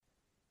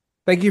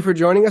Thank you for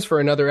joining us for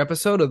another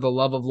episode of the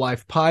Love of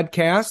Life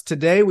podcast.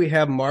 Today we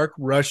have Mark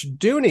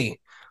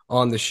Rushdoony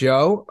on the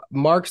show.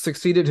 Mark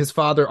succeeded his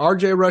father,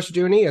 R.J.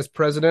 Rushdoony, as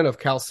president of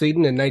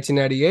Chalcedon in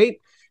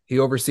 1998. He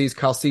oversees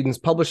Chalcedon's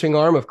publishing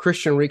arm of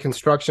Christian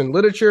Reconstruction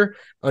literature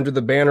under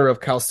the banner of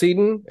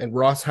Chalcedon and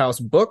Ross House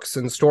Books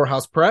and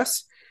Storehouse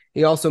Press.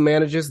 He also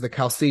manages the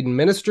Chalcedon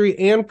ministry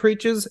and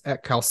preaches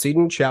at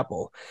Chalcedon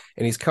Chapel.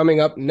 And he's coming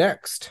up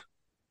next.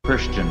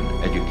 Christian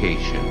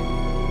education,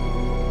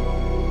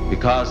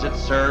 because it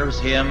serves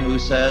him who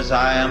says,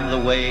 I am the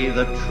way,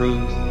 the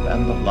truth,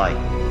 and the light,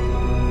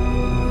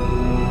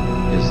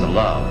 is the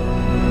love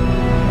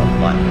of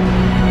life.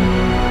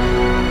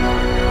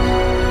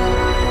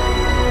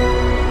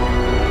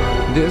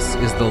 This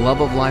is the Love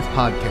of Life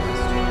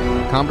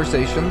podcast,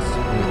 conversations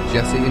with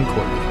Jesse and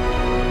Courtney.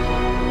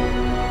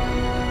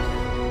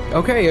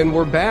 Okay, and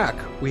we're back.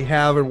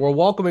 We're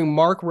welcoming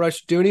Mark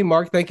Rushdoony.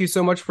 Mark, thank you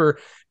so much for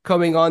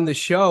coming on the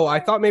show. I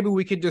thought maybe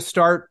we could just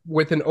start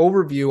with an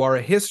overview or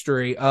a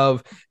history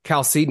of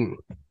Chalcedon.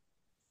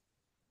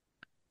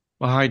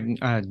 Well,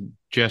 hi,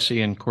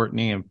 Jesse and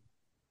Courtney. I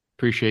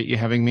appreciate you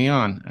having me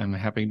on. I'm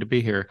happy to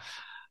be here.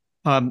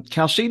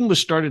 Chalcedon was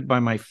started by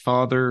my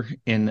father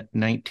in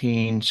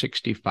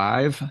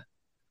 1965.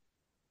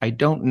 I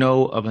don't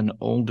know of an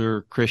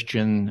older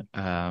Christian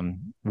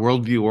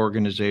worldview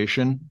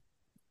organization.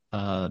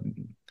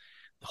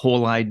 The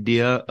whole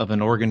idea of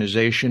an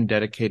organization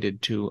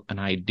dedicated to an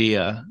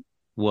idea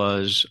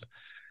was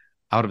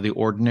out of the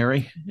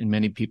ordinary, and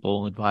many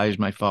people advised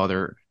my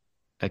father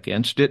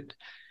against it.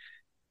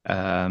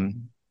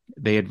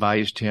 They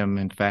advised him,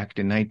 in fact,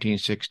 in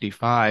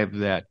 1965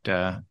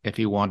 that if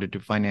he wanted to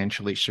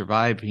financially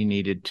survive, he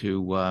needed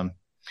to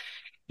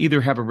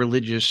either have a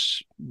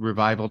religious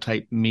revival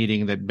type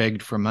meeting that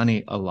begged for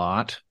money a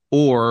lot,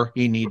 or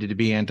he needed to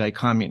be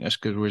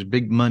anti-communist, because there was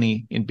big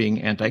money in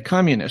being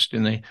anti-communist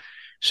in the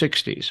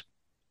 60s.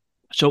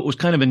 So it was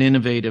kind of an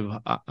innovative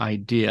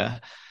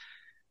idea.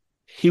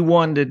 He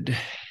wanted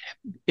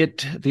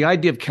it, the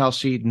idea of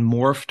Chalcedon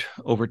morphed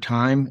over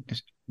time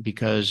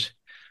because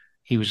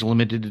he was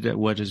limited at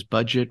what his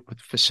budget with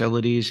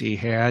facilities he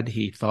had.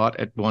 He thought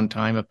at one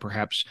time of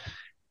perhaps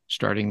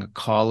starting a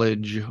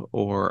college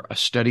or a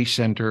study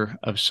center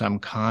of some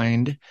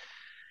kind.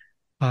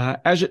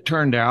 As it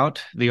turned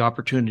out, the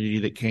opportunity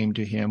that came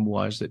to him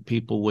was that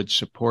people would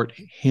support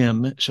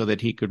him so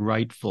that he could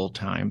write full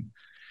time.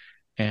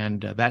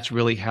 And that's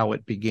really how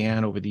it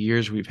began. Over the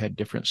years, we've had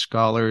different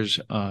scholars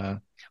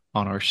on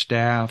our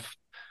staff,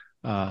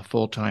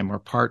 full-time or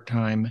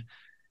part-time.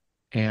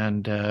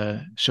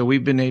 And so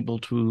we've been able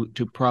to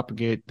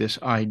propagate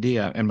this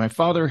idea. And my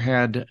father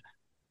had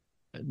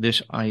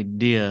this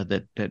idea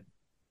that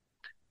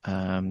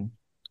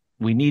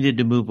we needed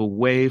to move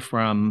away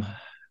from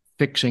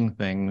fixing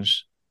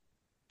things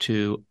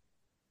to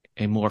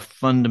a more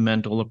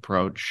fundamental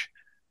approach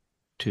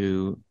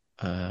to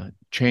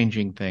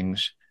changing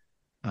things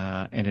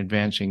and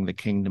advancing the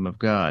kingdom of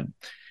God.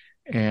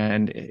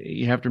 And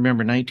you have to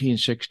remember,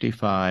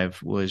 1965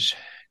 was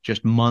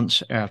just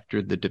months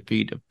after the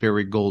defeat of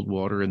Barry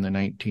Goldwater in the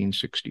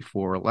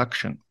 1964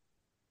 election.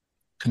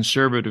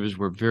 Conservatives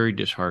were very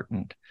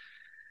disheartened.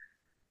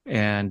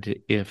 And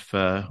if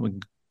we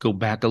go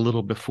back a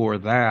little before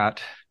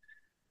that,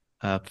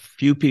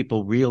 few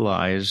people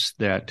realize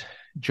that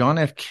John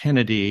F.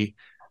 Kennedy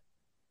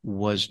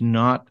was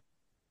not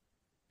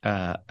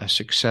a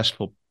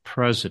successful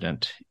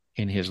president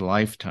in his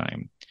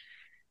lifetime.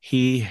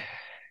 He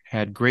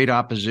had great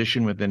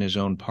opposition within his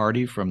own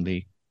party from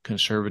the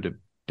conservative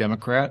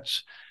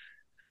Democrats,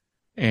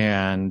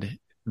 and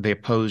they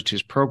opposed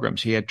his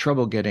programs. He had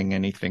trouble getting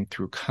anything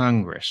through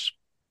Congress.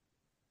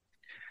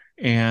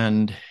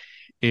 And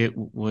it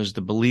was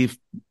the belief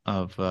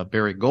of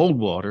Barry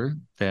Goldwater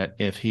that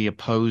if he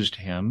opposed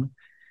him,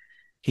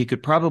 he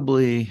could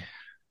probably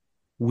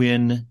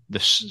win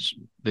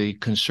the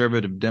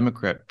conservative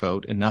Democrat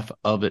vote, enough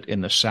of it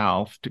in the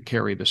South to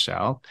carry the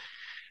South.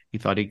 He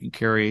thought he could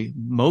carry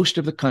most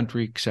of the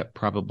country except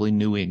probably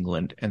New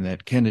England, and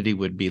that Kennedy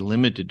would be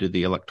limited to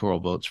the electoral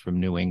votes from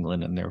New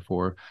England and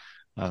therefore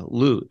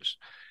lose.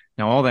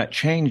 Now, all that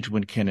changed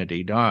when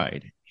Kennedy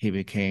died. He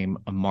became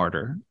a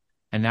martyr.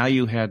 And now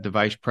you had the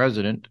vice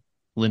president,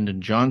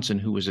 Lyndon Johnson,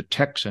 who was a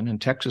Texan,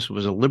 and Texas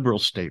was a liberal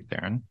state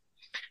then.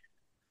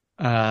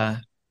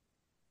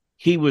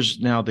 He was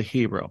now the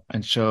hero.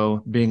 And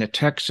so being a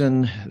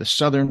Texan, the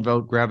Southern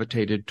vote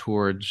gravitated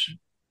towards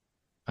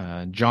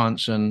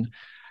Johnson,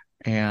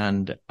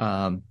 and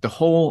the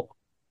whole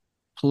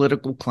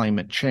political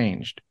climate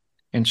changed.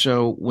 And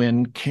so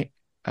when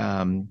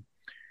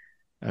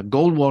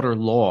Goldwater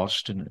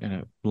lost in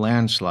a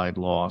landslide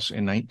loss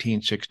in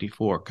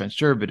 1964,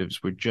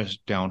 conservatives were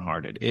just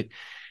downhearted.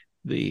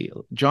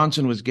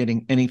 Johnson was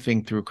getting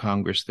anything through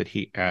Congress that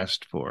he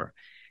asked for.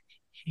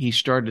 He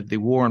started the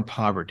war on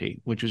poverty,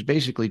 which was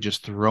basically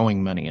just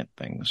throwing money at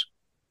things.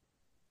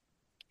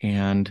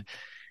 And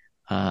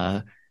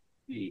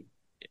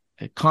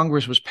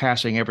Congress was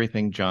passing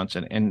everything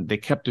Johnson, and they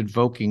kept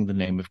invoking the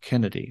name of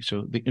Kennedy.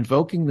 So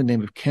invoking the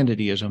name of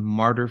Kennedy as a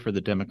martyr for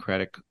the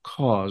Democratic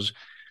cause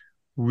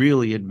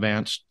really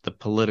advanced the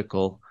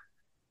political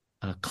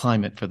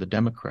climate for the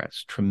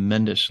Democrats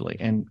tremendously.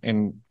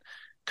 And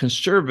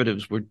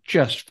conservatives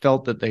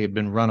felt that they had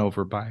been run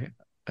over by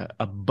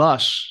a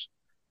bus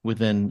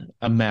within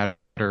a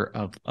matter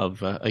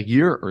of a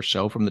year or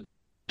so from the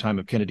time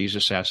of Kennedy's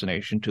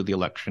assassination to the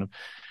election of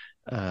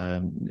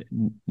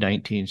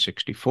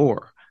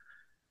 1964.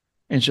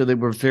 And so they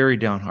were very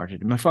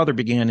downhearted. My father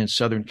began in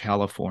Southern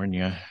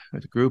California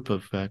with a group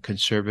of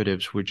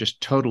conservatives who were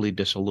just totally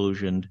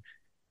disillusioned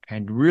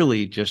and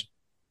really just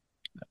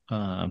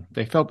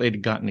they felt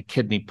they'd gotten a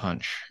kidney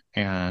punch,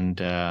 and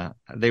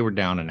they were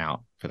down and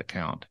out for the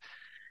count.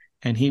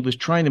 And he was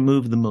trying to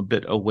move them a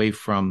bit away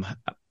from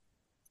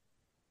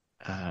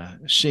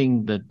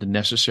seeing the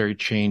necessary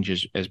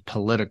changes as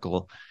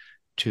political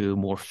to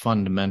more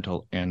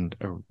fundamental and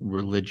a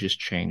religious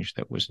change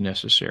that was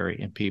necessary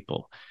in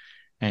people.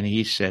 And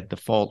he said the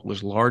fault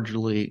was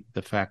largely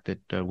the fact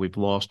that we've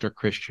lost our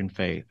Christian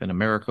faith, and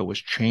America was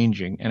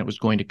changing, and it was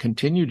going to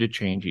continue to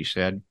change, he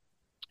said,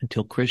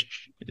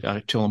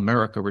 until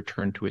America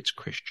returned to its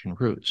Christian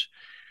roots.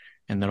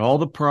 And that all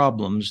the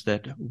problems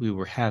that we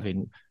were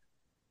having,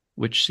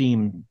 which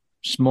seem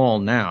small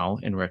now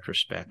in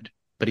retrospect,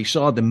 but he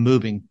saw them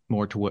moving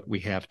more to what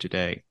we have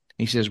today.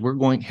 He says,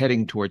 we're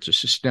heading towards a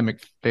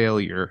systemic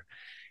failure.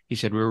 He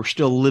said, we were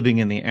still living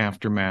in the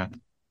aftermath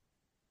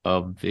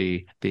of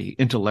the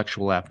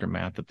intellectual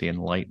aftermath of the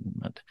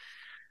Enlightenment.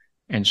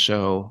 And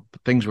so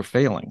things were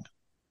failing.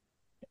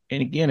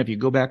 And again, if you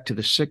go back to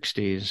the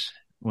 60s,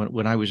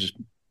 when I was,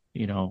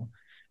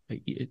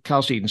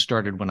 Chalcedon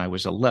started when I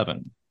was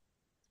 11.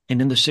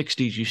 And in the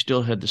 60s, you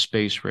still had the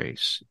space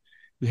race.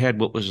 You had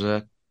what was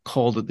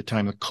called at the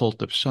time the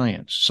cult of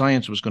science.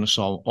 Science was going to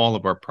solve all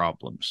of our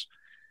problems.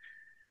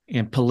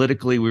 And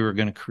politically, we were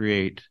going to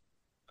create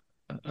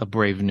a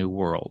brave new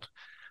world.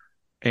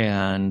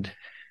 And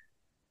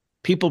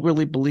people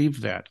really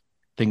believe that.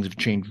 Things have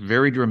changed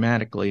very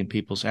dramatically in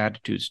people's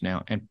attitudes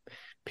now. And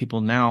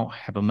people now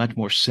have a much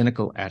more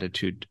cynical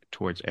attitude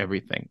towards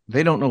everything.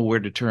 They don't know where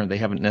to turn. They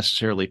haven't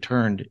necessarily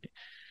turned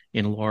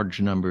in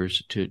large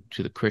numbers to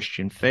the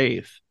Christian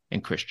faith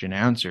and Christian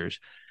answers,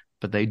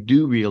 but they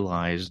do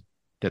realize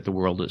that the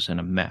world is in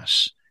a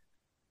mess.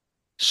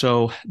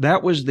 So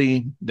that was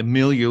the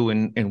milieu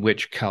in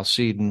which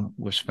Chalcedon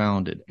was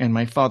founded. And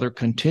my father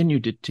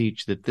continued to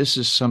teach that this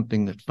is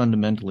something that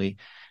fundamentally,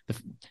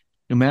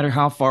 no matter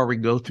how far we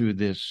go through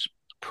this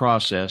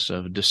process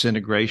of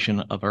disintegration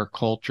of our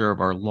culture,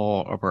 of our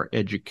law, of our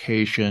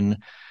education,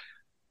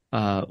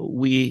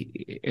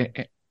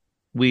 we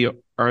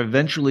are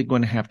eventually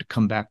going to have to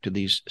come back to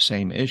these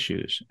same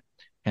issues.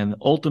 And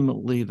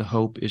ultimately, the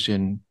hope is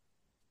in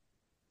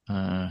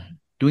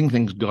doing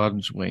things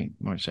God's way,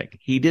 more sake.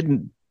 He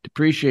didn't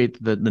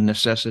depreciate the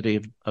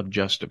necessity of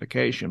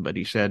justification, but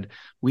he said,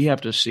 we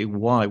have to see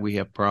why we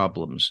have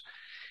problems.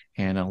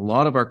 And a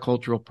lot of our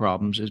cultural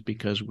problems is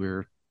because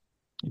we're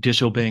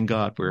disobeying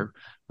God. We're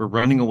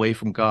running away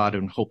from God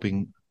and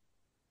hoping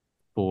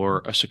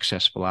for a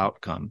successful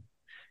outcome.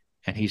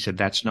 And he said,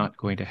 that's not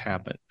going to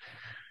happen.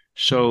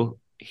 So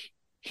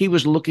he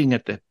was looking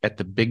at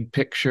the big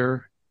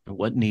picture,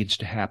 what needs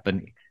to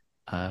happen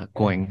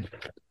going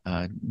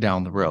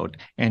down the road.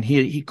 And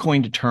he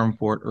coined a term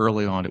for it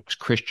early on. It was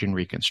Christian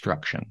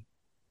Reconstruction.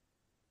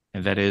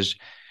 And that is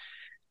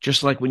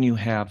just like when you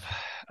have,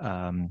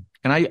 and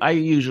I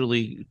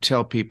usually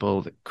tell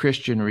people that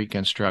Christian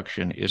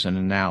Reconstruction is an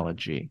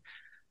analogy,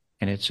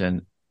 and it's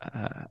an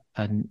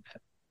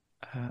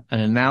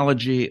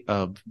analogy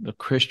of the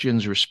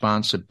Christian's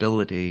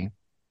responsibility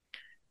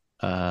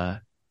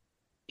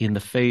in the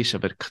face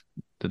of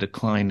the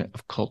decline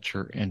of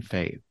culture and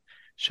faith.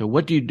 So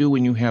what do you do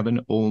when you have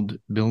an old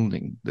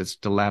building that's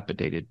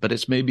dilapidated, but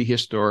it's maybe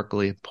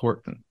historically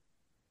important?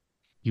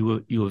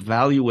 You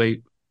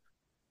evaluate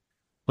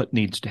what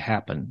needs to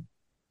happen.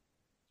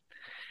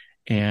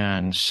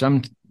 And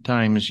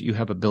sometimes you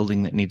have a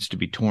building that needs to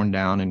be torn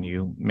down and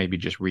you maybe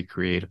just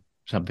recreate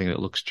something that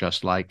looks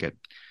just like it.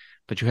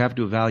 But you have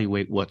to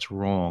evaluate what's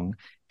wrong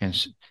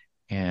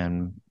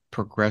and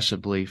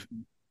progressively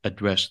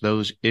address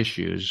those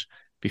issues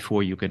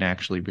before you can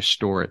actually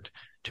restore it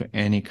to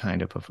any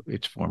kind of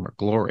its former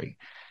glory.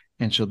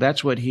 And so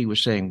that's what he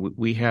was saying.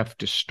 We have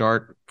to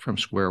start from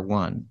square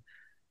one.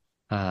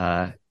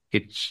 The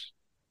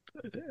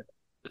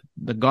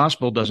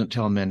gospel doesn't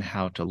tell men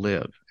how to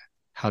live,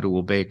 how to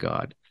obey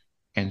God.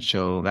 And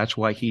so that's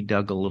why he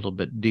dug a little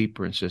bit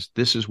deeper and says,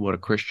 this is what a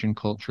Christian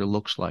culture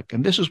looks like.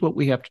 And this is what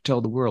we have to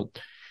tell the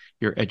world.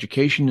 Your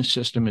education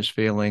system is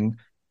failing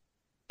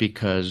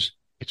because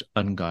it's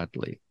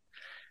ungodly.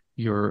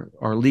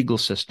 Our legal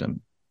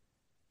system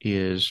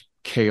is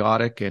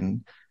chaotic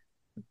and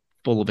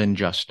full of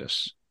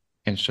injustice.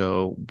 And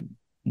so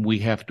we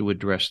have to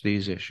address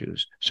these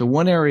issues. So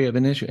one area of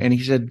an issue, and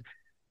he said,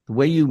 the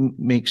way you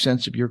make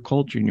sense of your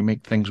culture and you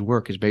make things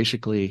work is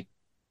basically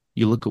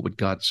you look at what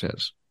God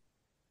says,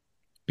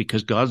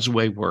 because God's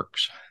way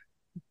works.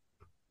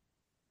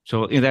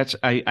 So that's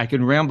I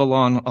can ramble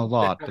on a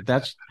lot, but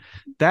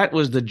that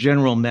was the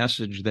general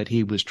message that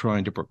he was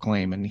trying to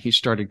proclaim, and he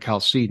started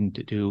Chalcedon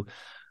to do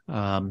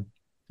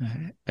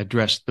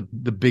address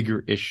the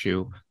bigger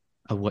issue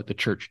of what the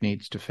church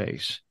needs to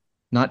face,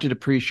 not to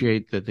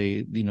depreciate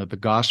the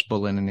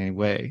gospel in any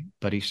way,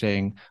 but he's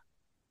saying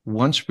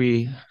once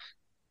we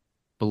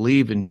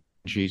believe in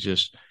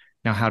Jesus,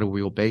 now how do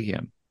we obey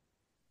him?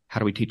 How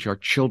do we teach our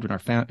children,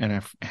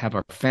 have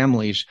our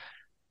families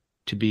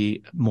to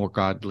be more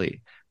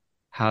godly?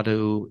 How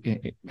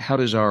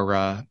does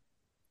our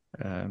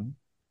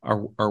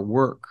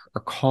work,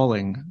 our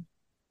calling,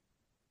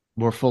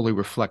 more fully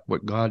reflect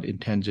what God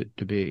intends it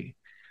to be?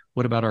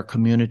 What about our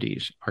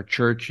communities, our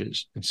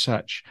churches, and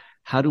such?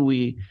 How do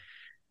we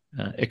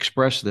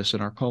express this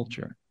in our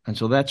culture? And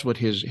so that's what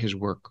his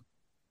work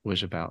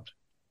was about.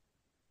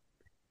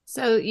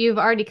 So you've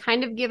already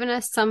kind of given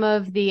us some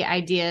of the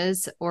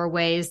ideas or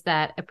ways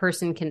that a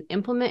person can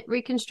implement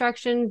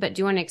Reconstruction, but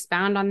do you want to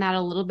expound on that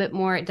a little bit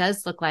more? It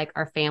does look like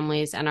our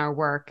families and our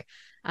work,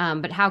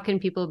 but how can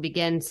people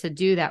begin to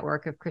do that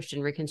work of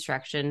Christian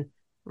Reconstruction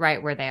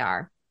right where they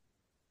are?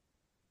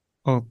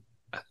 Well,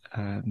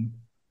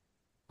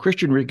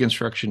 Christian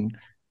Reconstruction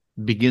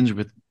begins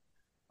with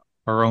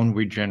our own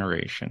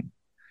regeneration.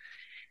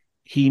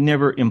 He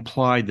never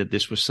implied that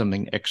this was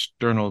something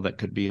external that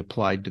could be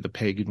applied to the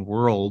pagan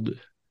world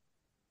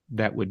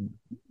that would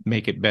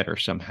make it better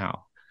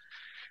somehow.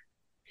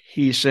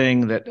 He's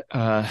saying that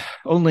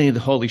only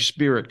the Holy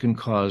Spirit can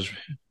cause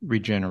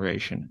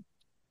regeneration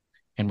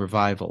and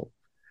revival.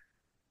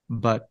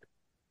 But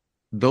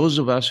those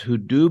of us who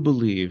do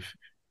believe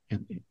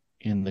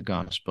in the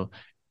gospel,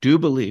 do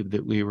believe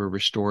that we were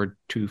restored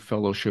to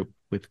fellowship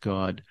with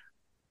God,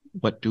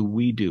 what do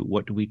we do?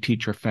 What do we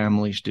teach our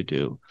families to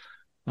do?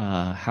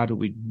 How do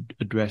we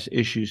address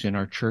issues in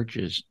our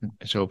churches and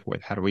so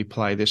forth? How do we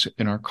apply this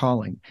in our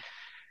calling?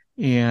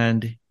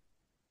 And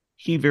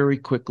he very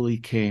quickly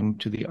came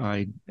to the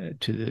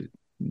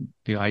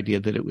idea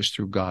that it was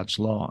through God's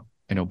law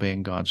and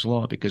obeying God's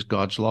law, because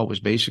God's law was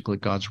basically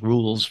God's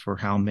rules for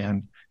how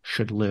men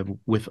should live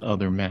with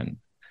other men.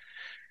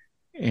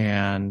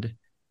 And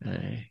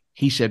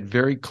he said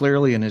very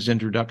clearly in his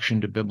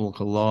introduction to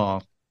biblical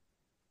law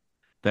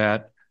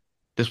that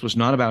this was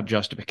not about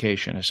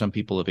justification, as some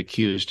people have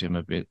accused him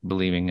of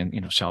believing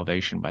in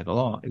salvation by the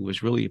law. It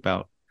was really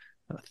about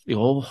the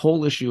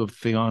whole issue of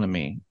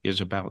theonomy is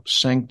about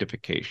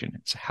sanctification.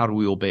 It's how do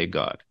we obey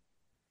God?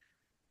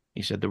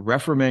 He said the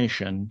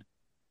Reformation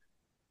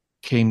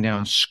came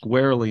down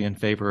squarely in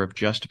favor of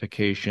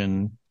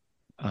justification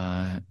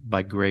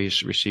by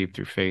grace received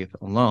through faith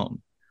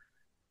alone.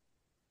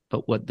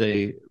 But what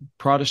the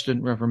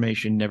Protestant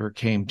Reformation never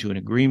came to an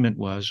agreement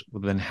was,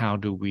 well, then how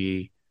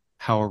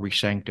are we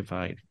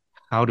sanctified?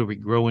 How do we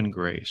grow in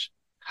grace?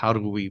 How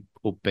do we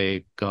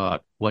obey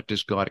God? What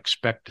does God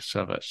expect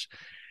of us?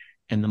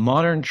 And the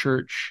modern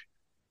church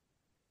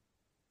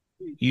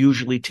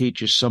usually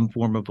teaches some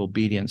form of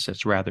obedience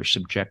that's rather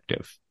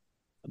subjective,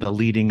 the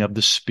leading of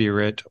the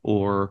Spirit,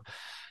 or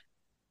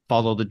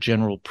follow the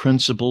general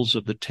principles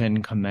of the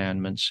Ten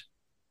Commandments,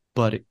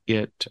 but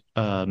it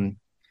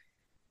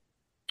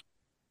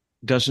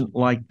doesn't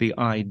like the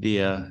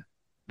idea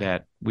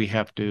that we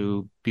have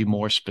to be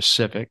more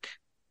specific,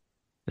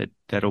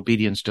 that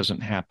obedience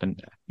doesn't happen.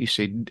 You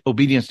say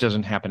obedience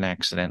doesn't happen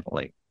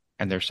accidentally.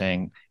 And they're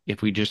saying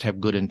if we just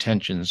have good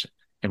intentions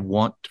and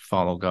want to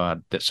follow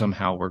God, that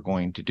somehow we're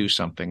going to do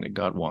something that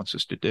God wants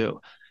us to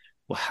do.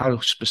 Well, how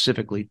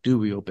specifically do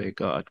we obey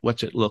God?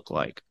 What's it look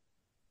like?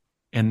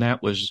 And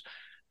that was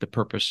the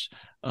purpose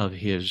of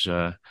his,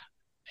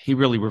 he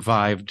really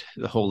revived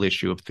the whole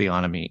issue of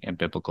theonomy and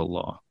biblical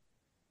law.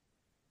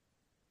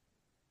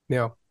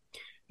 Yeah.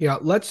 Yeah.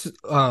 Let's,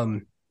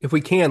 if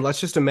we can,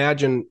 let's just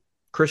imagine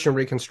Christian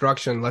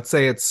Reconstruction. Let's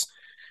say it's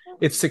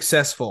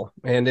successful,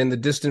 and in the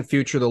distant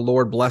future, the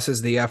Lord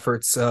blesses the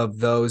efforts of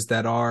those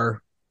that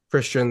are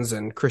Christians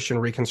and Christian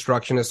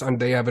Reconstructionists, and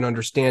they have an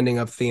understanding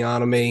of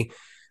theonomy.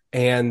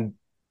 And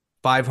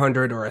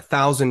 500 or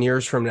 1,000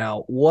 years from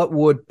now, what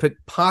would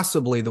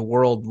possibly the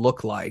world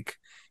look like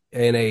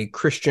in a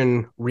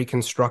Christian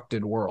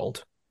reconstructed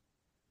world?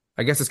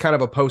 I guess it's kind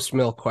of a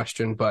post-mill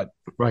question, but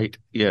right.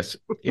 Yes.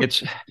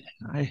 It's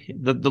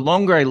the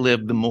longer I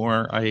live, the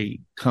more I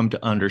come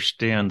to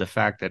understand the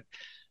fact that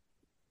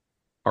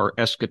our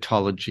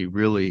eschatology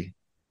really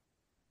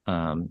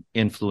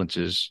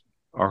influences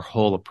our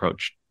whole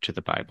approach to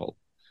the Bible.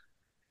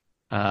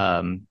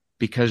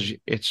 Because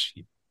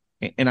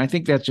and I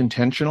think that's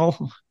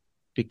intentional,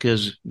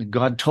 because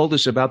God told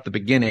us about the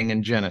beginning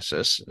in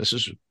Genesis. This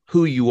is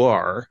who you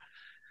are,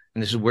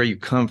 and this is where you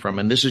come from,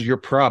 and this is your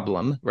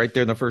problem right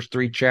there in the first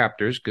 3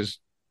 chapters, because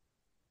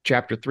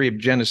chapter 3 of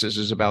Genesis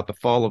is about the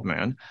fall of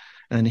man,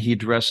 and he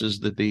addresses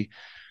the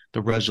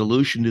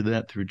resolution to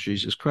that through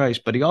Jesus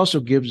Christ. But he also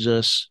gives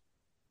us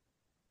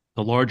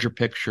the larger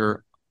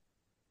picture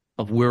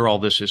of where all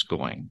this is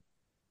going,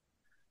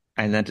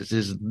 and that it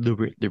is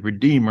the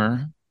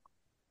Redeemer,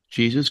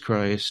 Jesus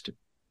Christ,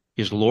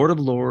 is Lord of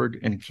Lords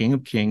and King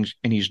of Kings,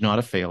 and he's not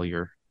a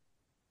failure.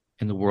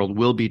 and the world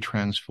will be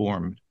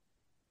transformed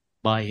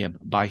by him,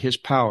 by his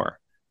power.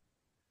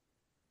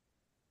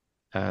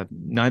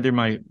 Neither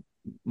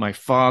my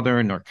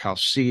father nor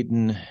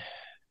Chalcedon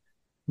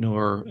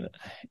nor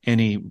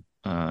any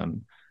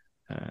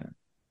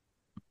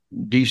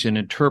decent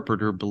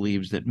interpreter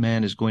believes that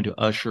man is going to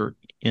usher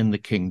in the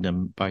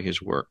kingdom by his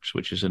works,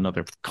 which is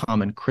another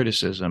common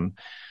criticism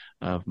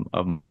of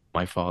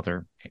my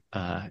father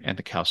and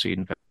the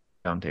Chalcedon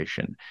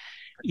Foundation.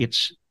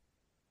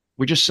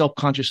 We're just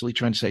self-consciously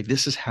trying to say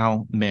this is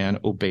how man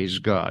obeys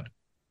God.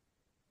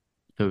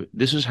 So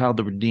this is how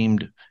the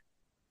redeemed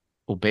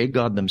obey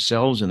God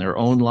themselves in their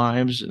own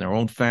lives, in their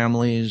own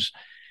families,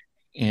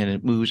 and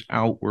it moves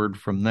outward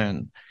from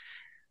then.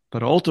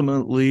 But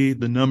ultimately,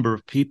 the number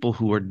of people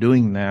who are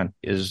doing that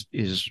is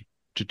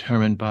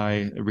determined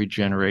by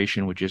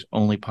regeneration, which is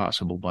only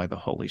possible by the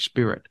Holy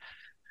Spirit.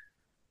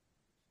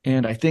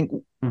 And I think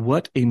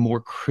what a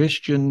more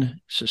Christian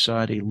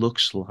society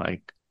looks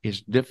like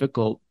is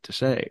difficult to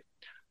say.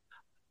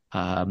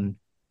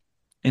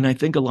 And I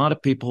think a lot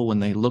of people, when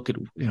they look at,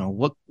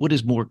 what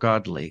is more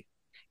godly,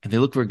 and they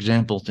look for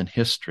examples in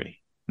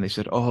history, and they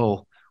said,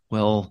 oh,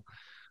 well,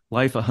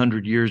 life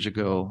 100 years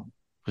ago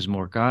was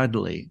more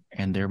godly,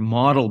 and their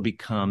model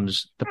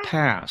becomes the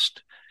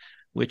past,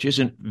 which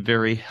isn't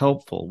very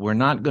helpful. We're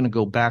not going to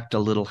go back to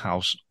Little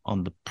House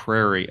on the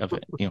Prairie of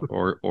it,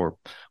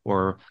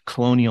 or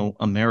colonial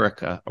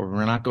America, or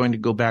we're not going to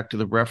go back to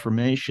the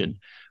Reformation.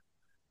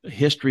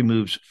 History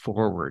moves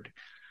forward.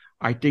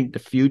 I think the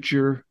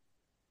future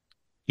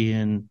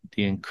in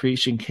the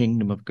increasing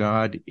kingdom of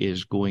God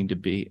is going to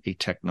be a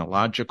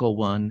technological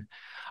one.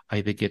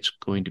 I think it's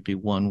going to be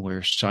one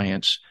where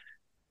science,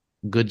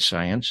 good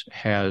science,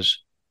 has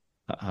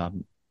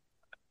done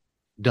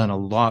a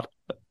lot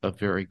of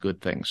very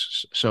good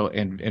things. So,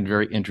 and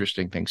very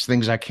interesting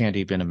things I can't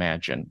even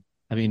imagine.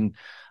 I mean,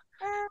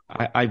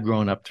 I've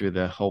grown up through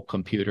the whole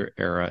computer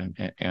era,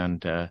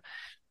 and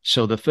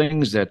so the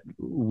things that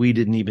we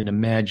didn't even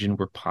imagine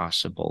were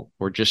possible,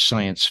 or just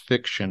science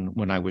fiction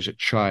when I was a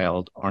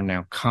child, are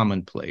now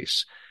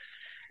commonplace.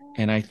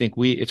 And I think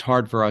it's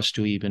hard for us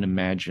to even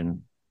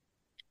imagine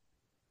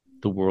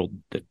the world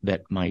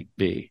that might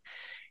be.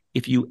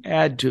 If you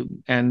add to,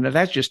 and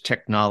that's just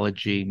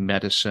technology,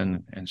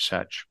 medicine, and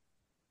such.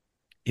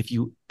 If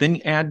you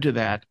then add to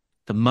that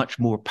the much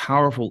more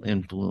powerful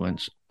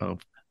influence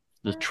of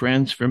the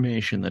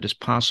transformation that is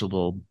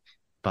possible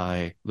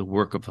by the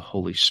work of the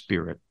Holy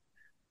Spirit,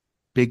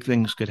 big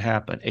things could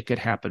happen. It could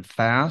happen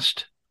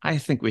fast. I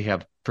think we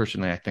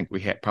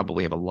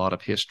probably have a lot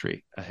of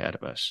history ahead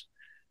of us.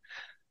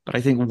 But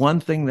I think one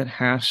thing that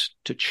has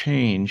to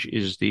change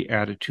is the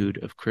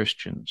attitude of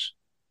Christians,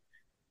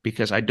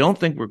 because I don't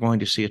think we're going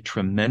to see a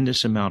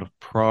tremendous amount of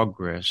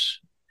progress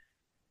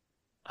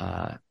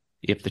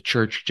if the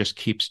church just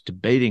keeps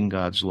debating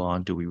God's law,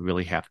 and do we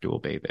really have to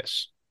obey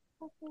this?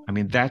 I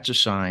mean, that's a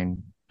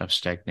sign of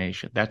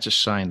stagnation. That's a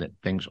sign that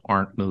things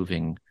aren't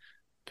moving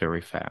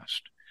very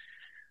fast.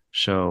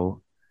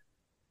 So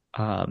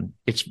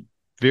it's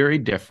very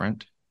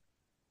different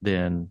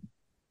than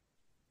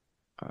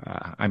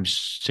I'm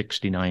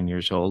 69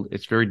 years old.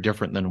 It's very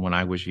different than when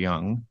I was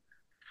young.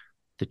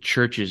 The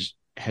church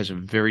has a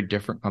very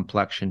different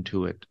complexion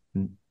to it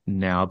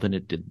now than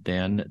it did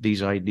then.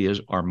 These ideas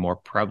are more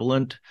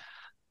prevalent.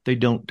 They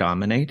don't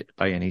dominate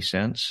by any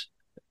sense.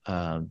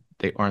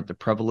 They aren't the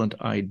prevalent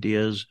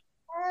ideas,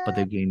 but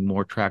they've gained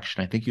more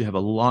traction. I think you have a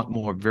lot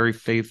more very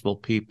faithful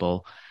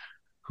people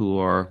who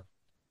are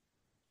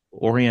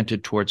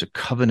oriented towards a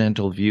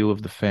covenantal view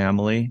of the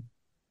family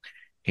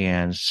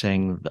and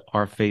saying that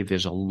our faith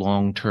is a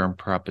long-term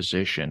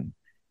proposition.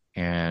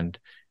 And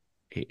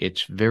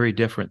it's very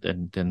different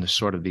than the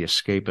sort of the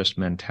escapist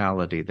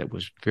mentality that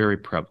was very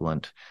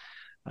prevalent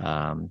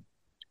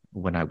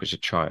when I was a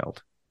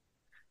child.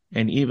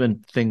 And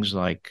even things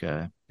like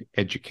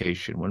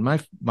education. When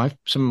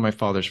some of my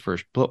father's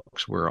first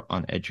books were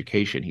on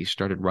education, he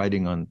started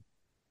writing on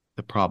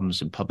the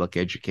problems in public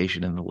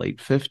education in the late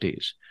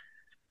 50s.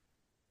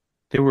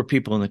 There were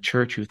people in the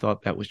church who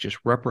thought that was just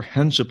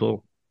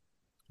reprehensible,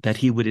 that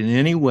he would in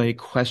any way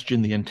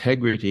question the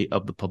integrity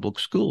of the public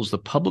schools. The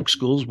public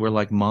schools were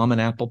like mom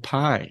and apple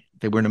pie.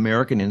 They were an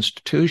American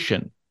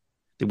institution.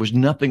 There was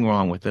nothing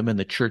wrong with them, and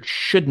the church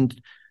shouldn't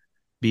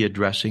be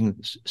addressing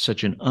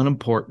such an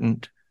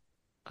unimportant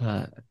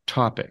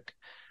topic.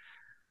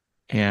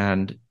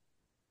 And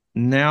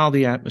now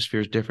the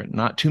atmosphere is different.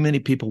 Not too many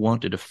people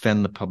want to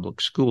defend the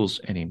public schools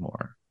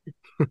anymore.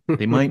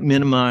 They might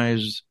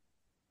minimize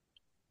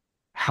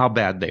how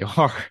bad they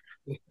are,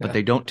 but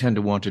they don't tend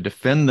to want to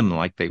defend them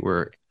like they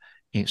were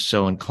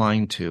so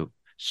inclined to.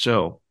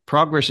 So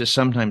progress is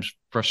sometimes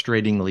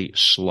frustratingly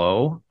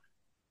slow,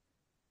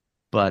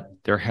 but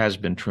there has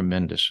been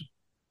tremendous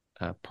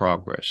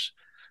progress.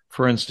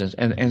 For instance,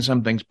 and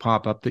some things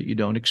pop up that you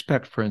don't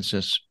expect. For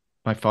instance,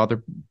 my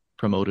father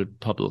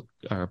promoted public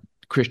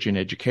Christian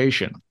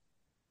education.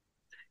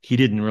 He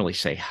didn't really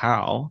say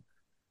how.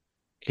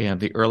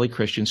 And the early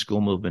Christian school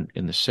movement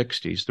in the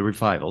 60s, the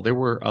revival, there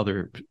were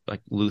other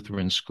like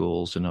Lutheran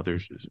schools and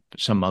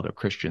some other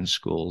Christian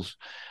schools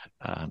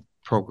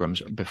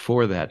programs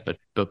before that,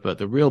 but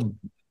the real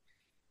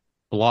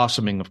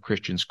blossoming of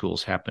Christian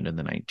schools happened in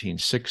the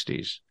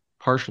 1960s,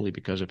 partially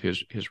because of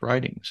his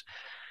writings.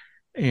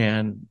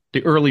 And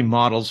the early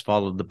models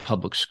followed the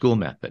public school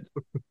method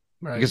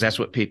Right. because that's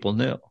what people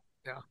knew.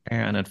 Yeah.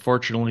 And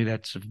unfortunately,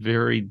 that's a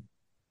very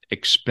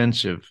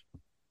expensive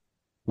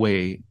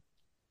way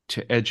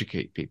to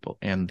educate people.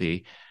 And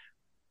the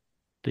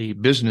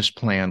business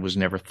plan was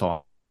never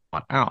thought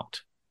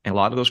out. And a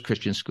lot of those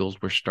Christian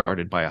schools were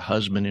started by a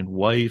husband and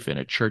wife in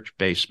a church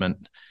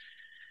basement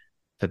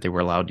that they were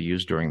allowed to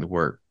use during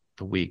the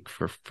week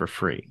for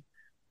free.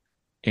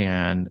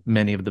 And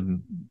many of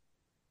them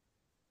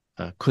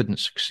couldn't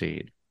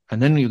succeed.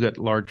 And then you got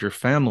larger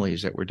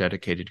families that were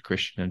dedicated to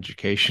Christian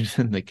education,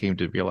 and they came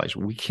to realize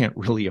we can't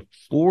really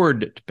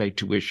afford to pay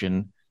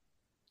tuition.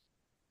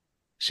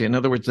 See, in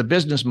other words, the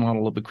business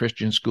model of the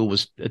Christian school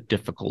was a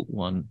difficult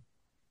one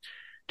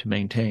to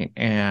maintain.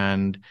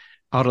 And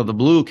out of the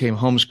blue came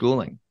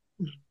homeschooling.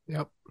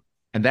 Yep.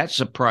 And that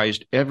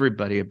surprised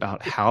everybody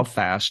about how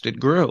fast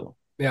it grew.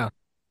 Yeah.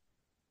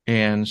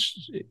 And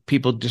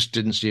people just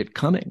didn't see it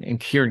coming.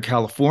 And here in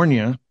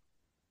California,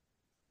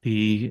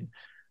 the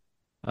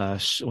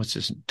what's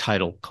his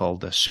title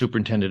called? The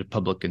Superintendent of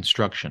Public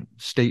Instruction,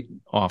 state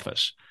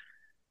office.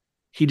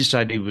 He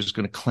decided he was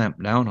going to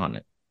clamp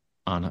down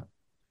on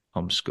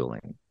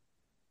homeschooling.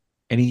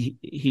 And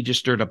he just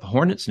stirred up a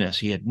hornet's nest.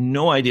 He had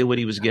no idea what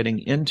he was getting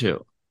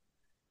into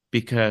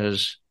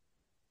because,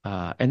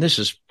 and this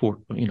is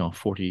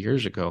 40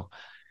 years ago,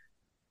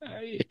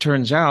 it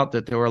turns out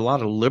that there were a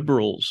lot of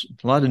liberals,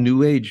 a lot of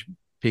New Age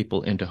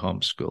people into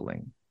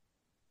homeschooling.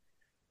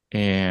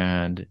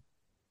 And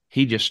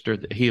he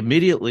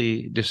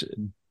immediately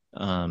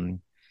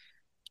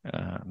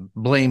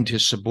blamed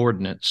his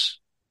subordinates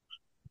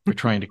for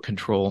trying to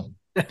control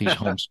these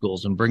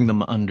homeschools and bring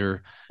them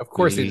under of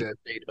course he did.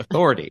 State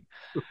authority.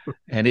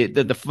 And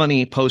the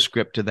funny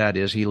postscript to that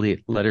is he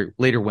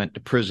later went to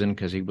prison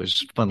because he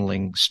was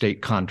funneling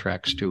state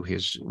contracts to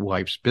his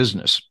wife's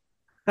business.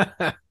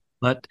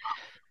 But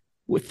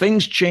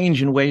things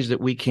change in ways that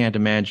we can't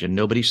imagine.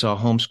 Nobody saw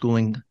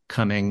homeschooling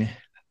coming,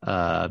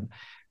 and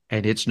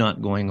it's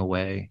not going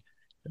away.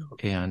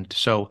 And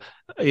so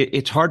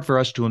it's hard for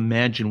us to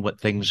imagine what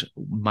things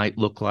might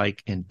look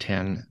like in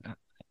 10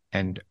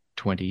 and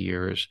 20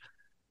 years.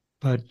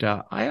 But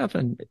I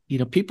often,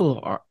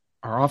 people are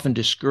often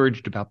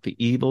discouraged about the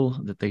evil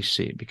that they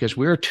see because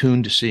we're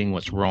attuned to seeing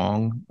what's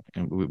wrong.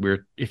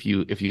 And if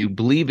you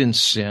believe in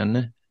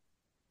sin,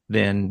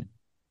 then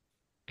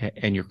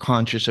and you're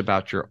conscious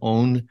about your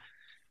own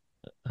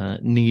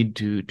need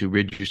to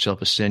rid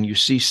yourself of sin, you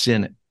see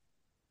sin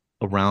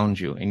around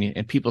you,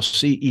 and people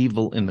see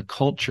evil in the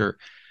culture,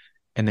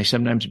 and they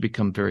sometimes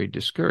become very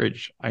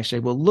discouraged. I say,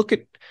 well, look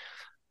at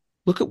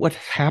what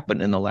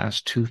happened in the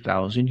last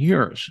 2,000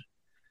 years.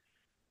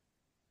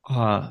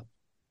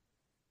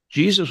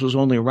 Jesus was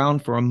only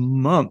around for a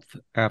month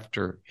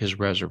after his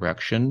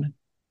resurrection.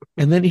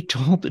 And then he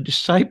told the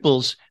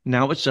disciples,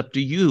 now it's up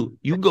to you.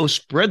 You go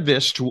spread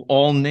this to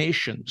all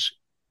nations.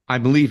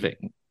 I'm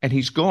leaving. And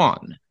he's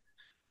gone.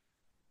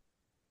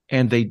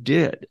 And they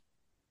did.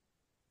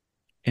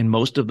 And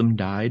most of them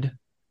died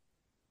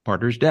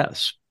martyrs'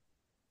 deaths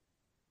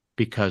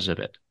because of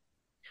it.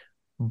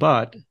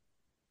 But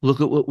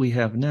look at what we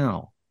have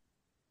now.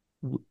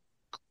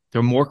 There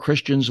are more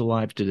Christians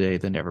alive today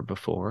than ever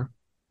before.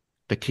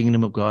 The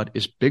kingdom of God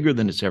is bigger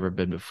than it's ever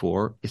been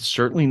before. It's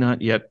certainly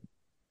not yet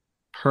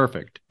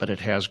perfect, but it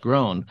has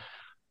grown.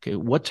 Okay,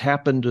 what's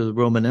happened to the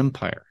Roman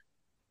Empire?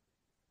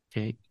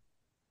 Okay,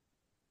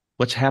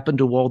 what's happened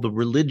to all the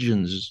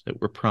religions that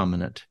were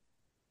prominent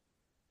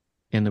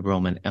in the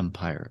Roman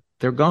Empire?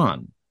 They're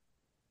gone.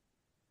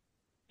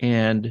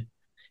 And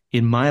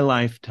in my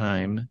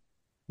lifetime,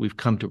 we've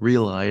come to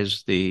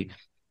realize the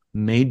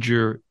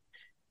major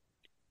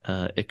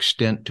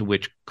extent to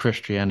which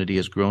Christianity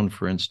has grown,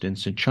 for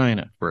instance, in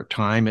China. For a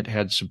time, it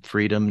had some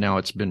freedom. Now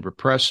it's been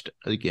repressed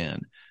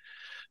again.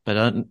 But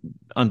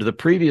under the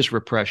previous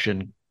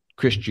repression,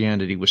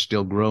 Christianity was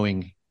still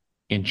growing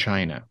in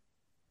China.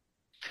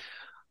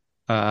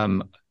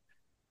 In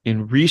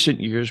recent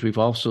years, we've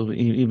also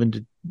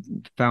even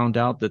found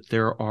out that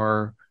there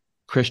are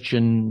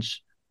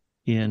Christians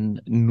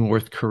in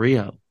North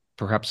Korea,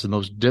 perhaps the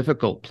most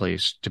difficult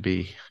place to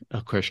be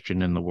a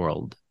Christian in the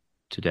world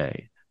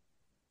today.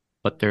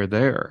 But they're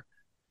there.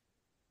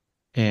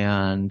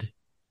 And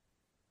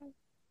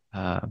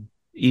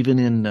even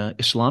in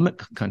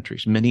Islamic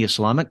countries, many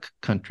Islamic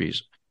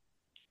countries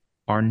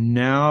are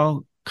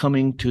now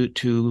coming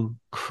to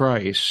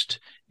Christ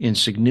in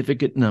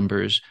significant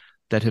numbers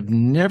that have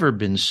never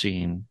been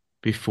seen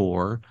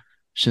before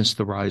since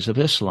the rise of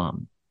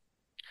Islam.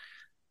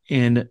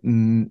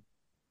 And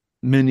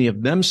many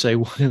of them say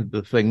one of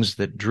the things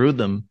that drew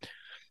them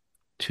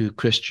to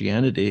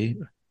Christianity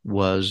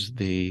was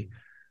the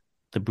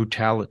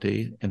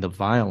brutality and the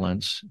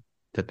violence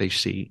that they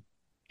see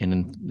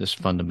in this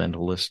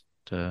fundamentalist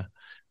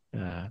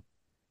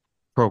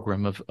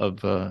program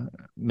of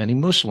many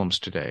Muslims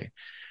today.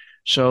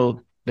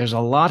 So there's a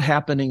lot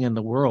happening in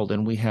the world,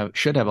 and we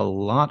should have a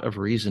lot of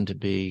reason to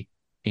be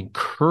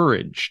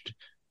encouraged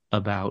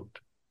about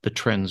the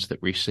trends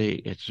that we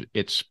see.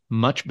 It's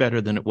much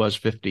better than it was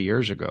 50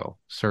 years ago,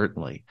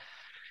 certainly.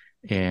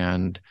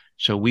 And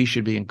so we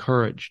should be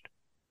encouraged.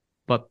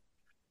 But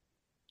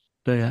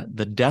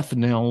the death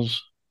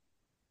knells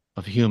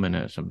of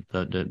humanism,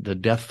 the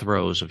death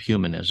throes of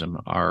humanism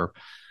are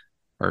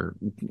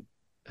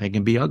they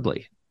can be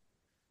ugly.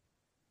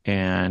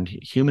 And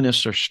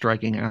humanists are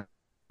striking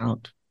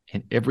out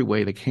in every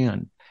way they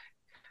can.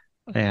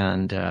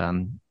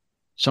 And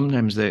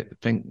sometimes the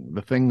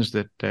things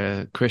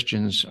that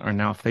Christians are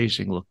now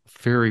facing look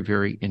very,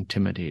 very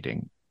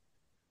intimidating.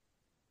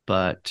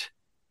 But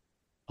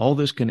all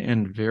this can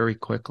end very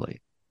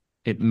quickly.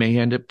 It may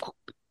end up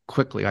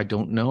quickly. I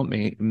don't know.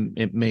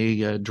 It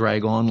may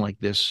drag on like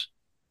this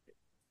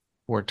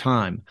for a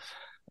time.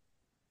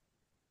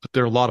 But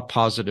there are a lot of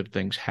positive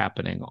things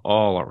happening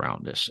all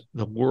around us.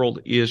 The world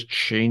is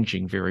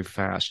changing very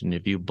fast. And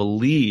if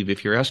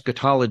your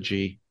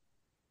eschatology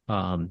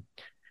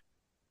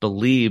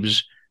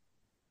believes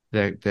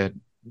that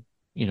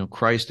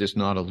Christ is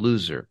not a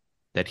loser,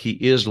 that he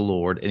is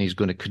Lord and he's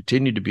going to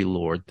continue to be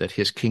Lord, that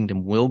his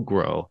kingdom will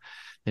grow,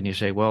 then you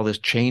say, well, this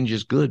change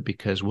is good,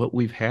 because what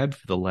we've had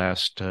for the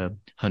last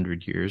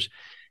 100 years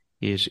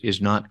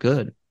is not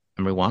good.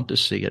 And we want to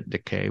see it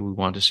decay. We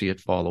want to see it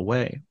fall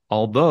away,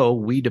 although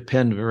we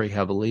depend very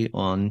heavily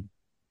on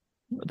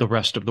the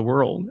rest of the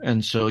world.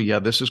 And so,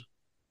 this is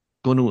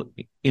going to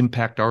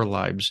impact our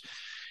lives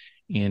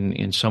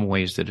in some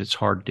ways that it's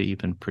hard to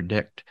even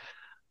predict.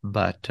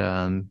 But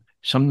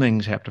some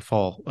things have to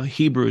fall.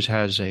 Hebrews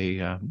has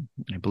I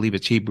believe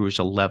it's Hebrews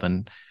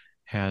 11,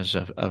 has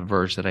a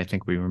verse that I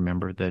think we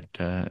remember,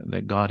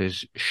 that God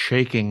is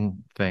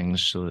shaking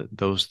things so that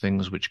those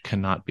things which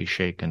cannot be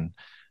shaken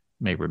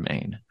may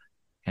remain.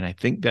 And I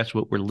think that's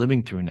what we're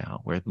living through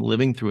now. We're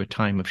living through a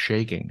time of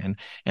shaking.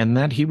 And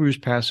that Hebrews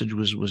passage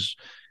was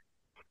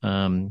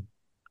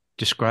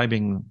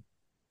describing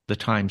the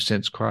time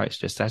since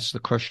Christ. That's the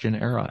Christian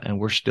era, and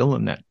we're still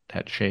in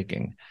that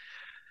shaking.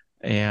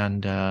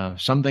 And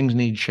some things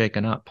need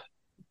shaken up.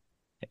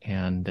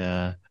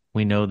 And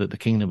we know that the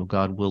kingdom of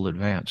God will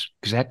advance.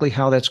 Exactly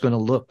how that's going to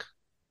look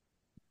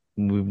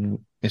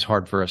is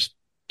hard for us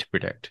to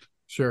predict.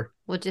 Sure.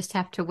 We'll just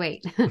have to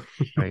wait.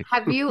 Right.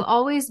 Have you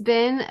always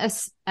been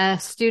a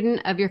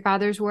student of your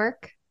father's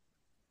work?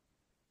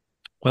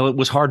 Well, it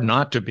was hard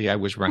not to be. I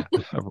was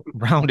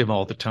around him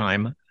all the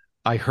time.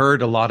 I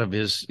heard a lot of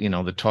his,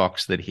 the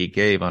talks that he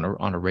gave on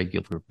a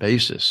regular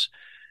basis.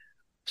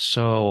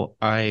 So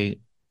I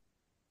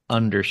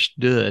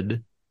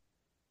understood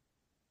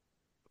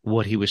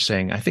what he was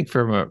saying. I think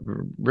from a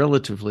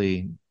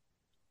relatively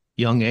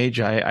young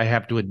age, I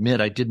have to admit,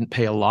 I didn't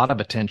pay a lot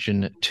of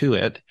attention to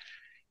it.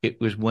 It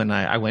was when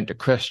I went to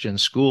Christian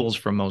schools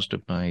for most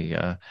of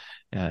my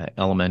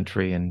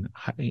elementary and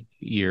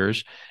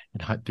years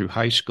and through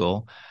high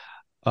school.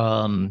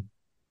 And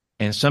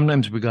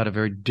sometimes we got a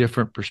very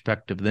different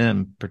perspective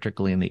then,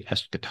 particularly in the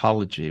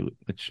eschatology,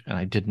 and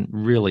I didn't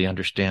really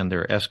understand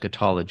their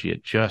eschatology.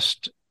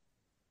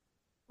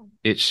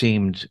 It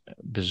seemed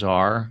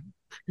bizarre.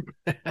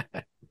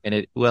 And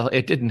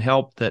it didn't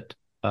help that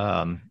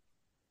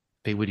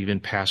they would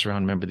even pass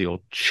around, remember the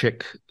old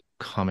Chick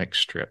comic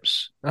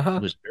strips.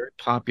 It was very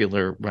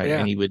popular, right? Yeah.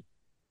 And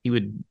he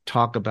would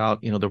talk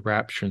about, the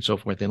rapture and so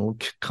forth in little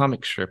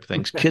comic strip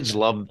things. Kids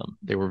loved them.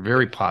 They were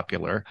very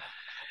popular.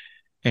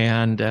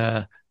 And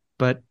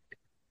but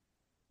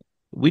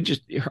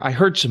I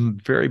heard some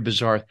very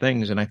bizarre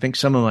things, and I think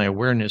some of my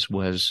awareness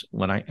was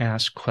when I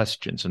asked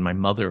questions, and my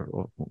mother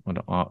would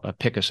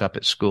pick us up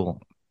at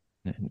school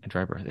and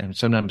drive her, and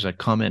sometimes I'd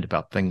comment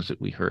about things that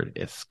we heard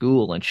at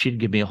school, and she'd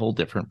give me a whole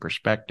different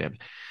perspective.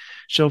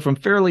 So from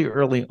fairly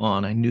early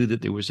on, I knew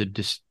that there was a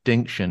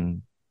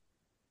distinction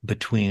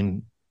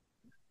between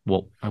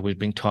what I was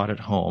being taught at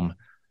home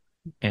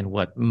and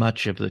what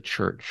much of the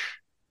church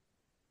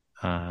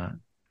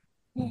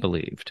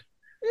believed.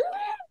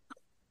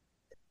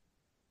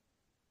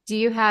 Do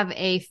you have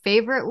a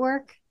favorite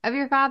work of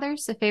your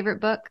father's, a favorite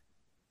book?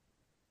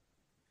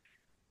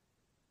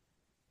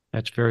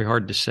 That's very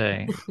hard to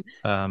say.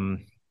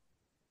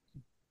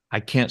 I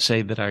can't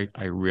say that I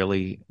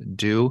really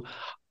do.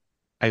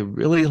 I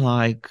really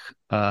like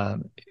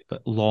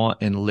Law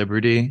and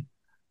Liberty.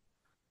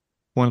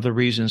 One of the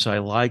reasons I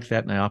like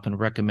that, and I often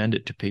recommend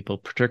it to people,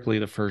 particularly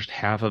the first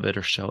half of it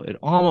or so, it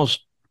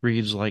almost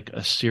reads like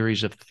a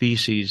series of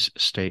theses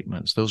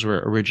statements. Those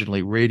were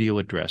originally radio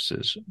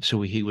addresses.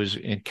 So he was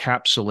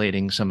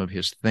encapsulating some of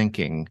his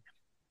thinking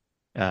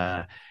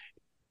in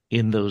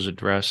those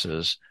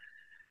addresses.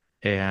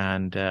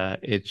 And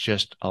it's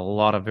just a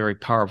lot of very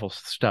powerful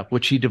stuff,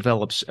 which he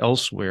develops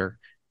elsewhere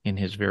in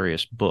his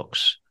various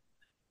books,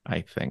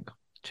 I think,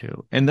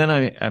 too. And then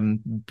I am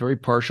very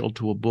partial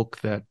to a book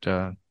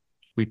that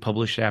we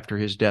published after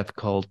his death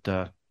called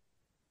The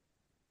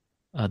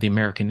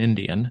American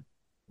Indian.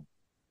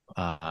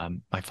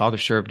 My father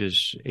served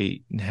as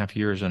 8.5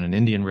 years on an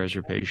Indian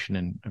reservation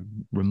in a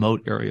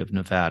remote area of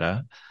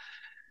Nevada.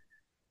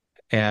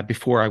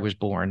 before I was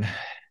born.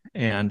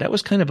 And that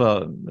was kind of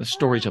a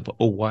stories of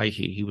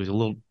Owaihi. He was a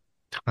little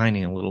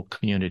tiny little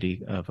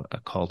community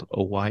called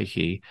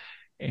Owaihi.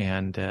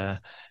 And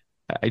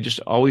I just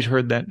always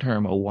heard that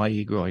term,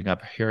 Owaihi, growing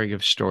up, hearing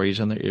of stories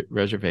on the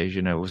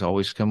reservation. I was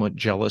always somewhat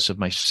jealous of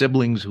my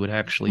siblings who had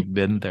actually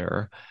been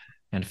there,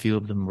 and a few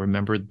of them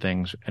remembered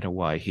things at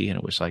Owaihi. And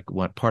it was like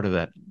one part of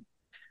that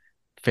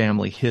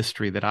family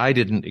history that I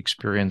didn't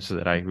experience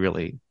that I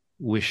really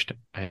wished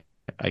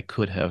I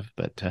could have.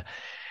 But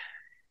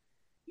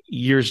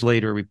years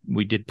later,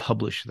 we did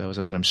publish those.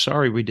 I'm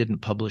sorry we didn't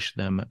publish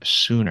them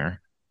sooner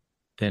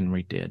than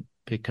we did,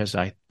 because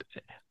I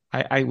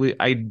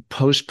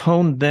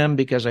postponed them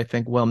because I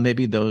think, well,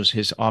 maybe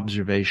his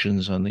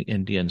observations on the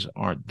Indians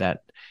aren't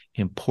that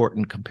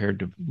important compared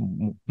to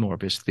more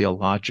of his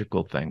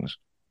theological things.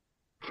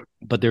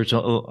 But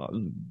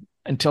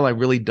until I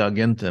really dug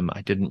into them,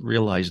 I didn't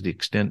realize the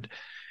extent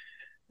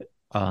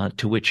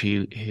to which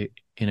he,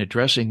 in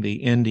addressing the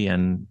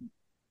Indian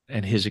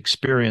and his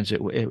experience,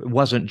 it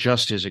wasn't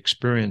just his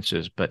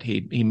experiences, but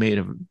he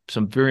made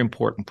some very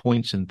important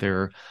points in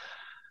there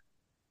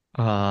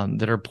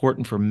that are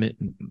important for an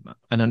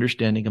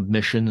understanding of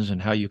missions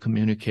and how you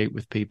communicate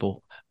with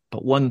people.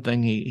 But one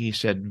thing he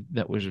said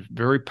that was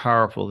very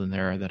powerful in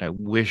there that I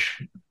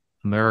wish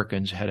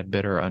Americans had a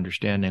better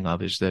understanding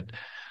of is that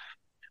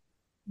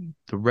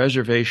the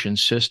reservation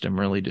system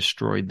really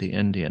destroyed the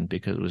Indian,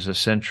 because it was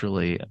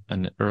essentially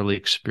an early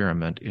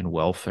experiment in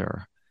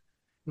welfare.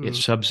 It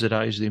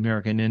subsidized the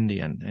American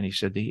Indian. And he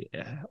said the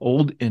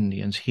old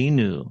Indians, he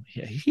knew,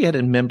 he had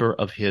a member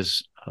of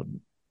his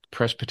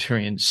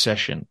Presbyterian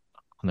session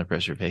on the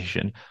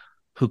reservation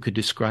who could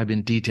describe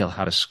in detail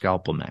how to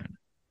scalp a man.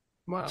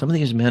 Wow. Some of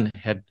these men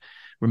had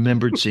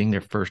remembered seeing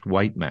their first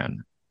white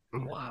man.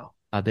 Wow.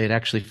 They had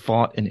actually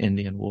fought in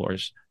Indian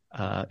wars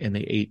in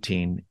the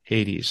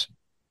 1880s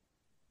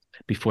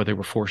before they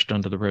were forced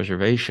onto the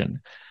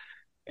reservation.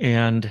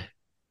 And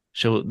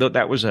so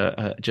that was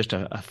just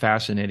a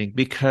fascinating,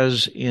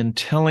 because in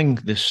telling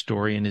this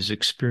story and his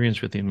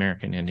experience with the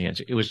American Indians,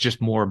 it was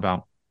just more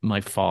about my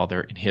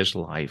father and his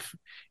life.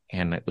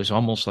 And it was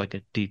almost like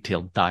a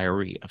detailed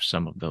diary of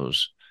some of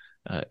those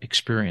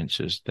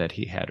experiences that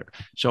he had.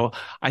 So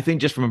I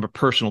think just from a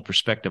personal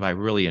perspective, I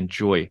really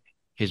enjoy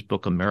his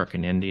book,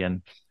 American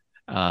Indian.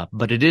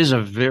 But it is a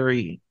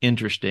very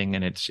interesting,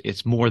 and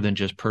it's more than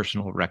just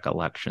personal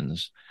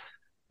recollections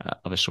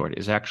of a sort.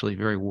 It's actually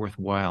very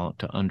worthwhile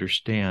to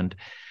understand.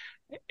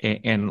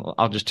 And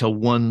I'll just tell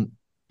one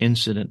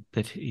incident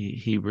that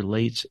he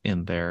relates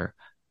in there,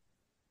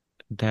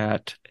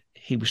 that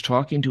he was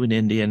talking to an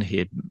Indian. He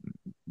had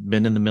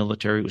been in the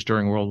military. It was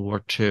during World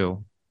War II.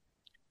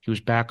 He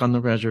was back on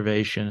the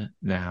reservation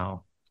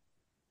now.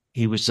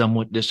 He was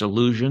somewhat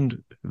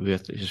disillusioned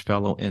with his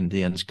fellow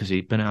Indians because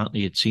he'd been out and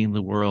he had seen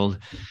the world.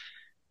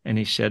 And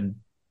he said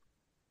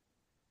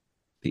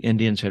the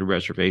Indians had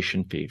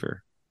reservation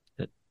fever,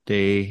 that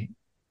they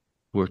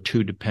were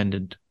too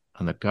dependent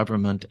on the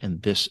government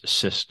and this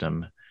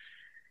system.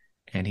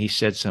 And he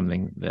said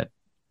something that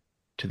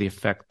to the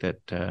effect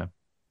that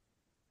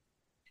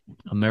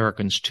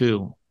Americans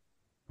too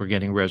were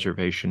getting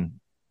reservation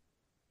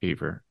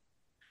fever,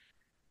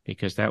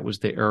 because that was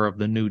the era of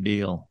the New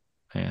Deal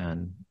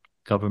and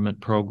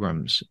government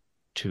programs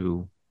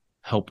to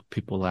help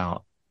people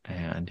out.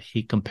 And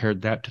he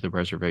compared that to the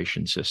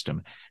reservation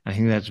system. I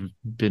think that's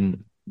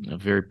been a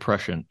very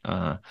prescient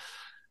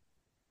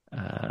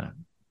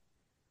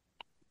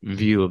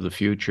view of the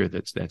future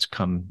that's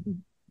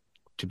come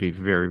to be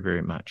very,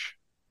 very much.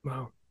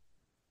 Wow.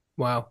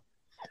 Well,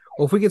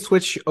 if we could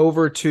switch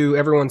over to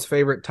everyone's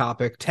favorite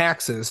topic,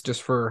 taxes,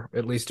 just for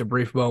at least a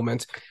brief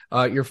moment.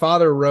 Your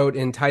father wrote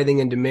in Tithing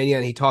and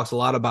Dominion, he talks a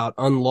lot about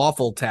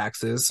unlawful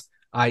taxes,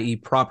 i.e.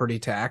 property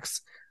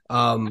tax.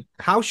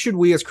 How should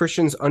we as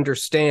Christians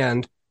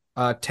understand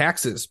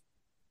taxes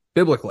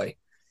biblically,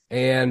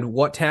 and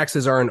what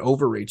taxes are an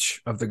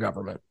overreach of the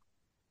government?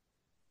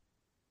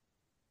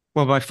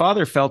 Well, my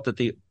father felt that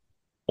the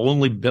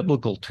only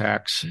biblical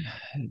tax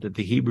that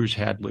the Hebrews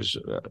had was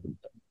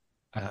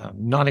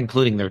not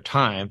including their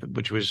tithe,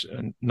 which was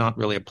not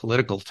really a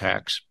political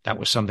tax. That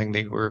was something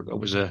it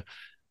was a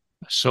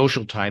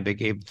social tithe they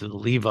gave to the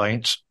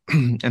Levites,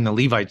 and the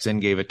Levites then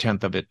gave a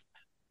tenth of it.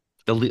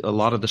 A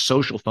lot of the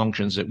social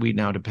functions that we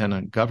now depend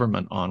on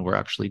government on were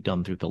actually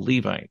done through the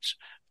Levites.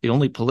 The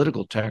only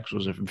political tax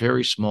was a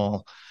very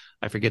small,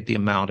 I forget the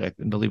amount, I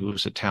believe it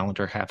was a talent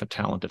or half a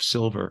talent of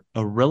silver,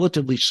 a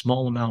relatively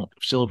small amount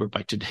of silver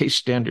by today's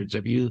standards.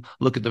 If you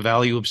look at the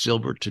value of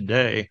silver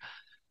today,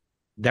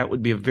 that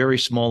would be a very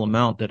small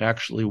amount that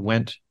actually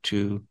went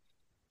to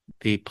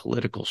the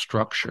political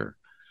structure.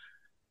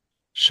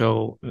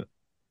 So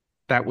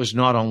that was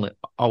not only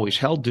always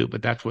held to,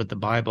 but that's what the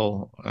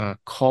Bible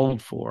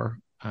called for.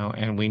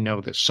 And we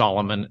know that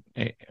Solomon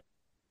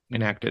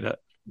enacted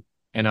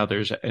and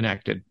others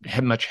enacted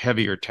much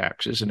heavier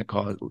taxes, and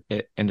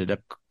it ended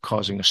up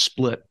causing a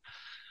split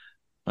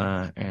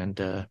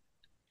and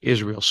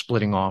Israel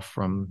splitting off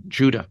from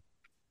Judah.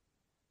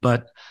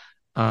 But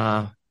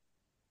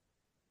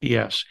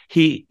yes,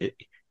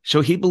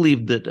 So he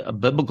believed that a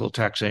biblical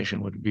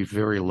taxation would be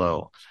very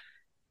low.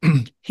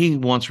 He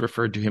once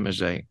referred to him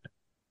as a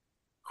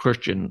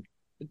Christian,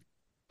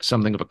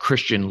 something of a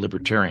Christian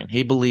libertarian.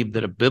 He believed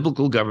that a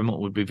biblical government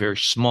would be very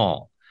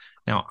small.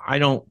 Now,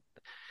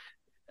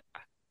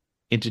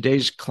 in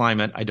today's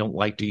climate, I don't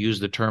like to use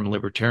the term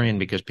libertarian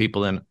because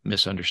people then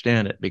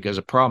misunderstand it, because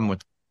a problem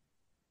with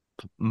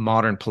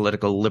modern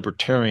political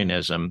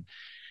libertarianism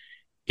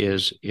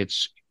is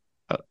it's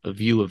a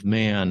view of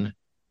man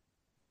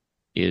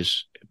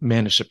is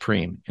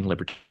supreme in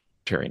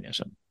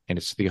libertarianism, and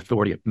it's the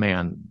authority of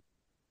man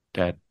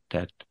that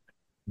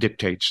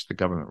dictates the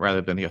government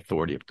rather than the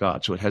authority of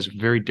God. So it has a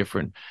very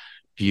different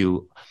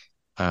view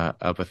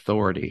of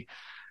authority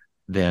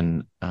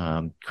than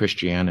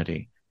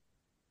Christianity.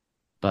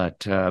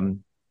 But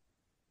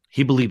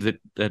he believed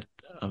that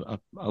a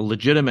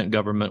legitimate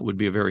government would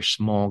be a very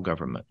small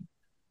government.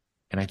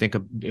 And I think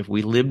if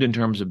we lived in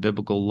terms of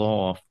biblical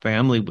law,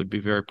 family would be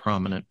very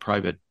prominent.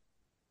 Private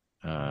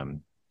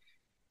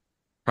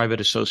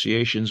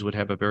associations would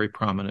have a very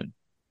prominent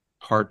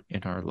part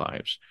in our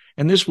lives.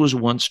 And this was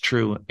once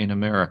true in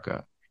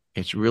America.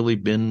 It's really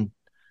been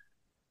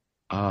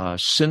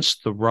since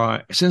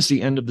the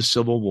end of the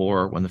Civil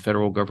War, when the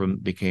federal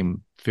government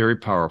became very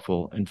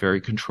powerful and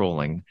very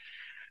controlling,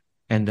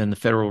 and then the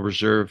Federal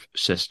Reserve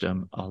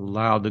System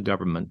allowed the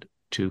government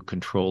to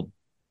control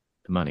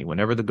the money.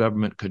 Whenever the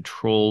government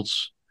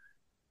controls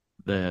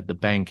the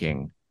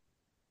banking,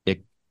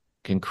 it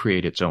can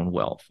create its own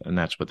wealth, and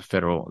that's what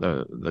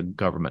the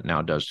government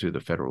now does through the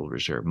Federal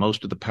Reserve.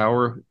 Most of the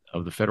power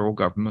of the federal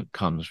government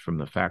comes from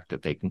the fact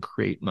that they can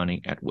create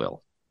money at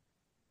will.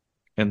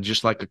 And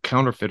just like a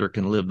counterfeiter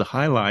can live the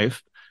high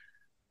life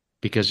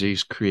because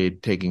he's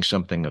taking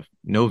something of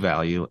no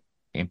value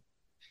and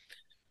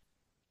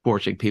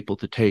forcing people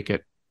to take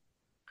it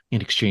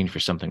in exchange for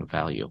something of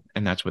value.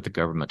 And that's what the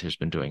government has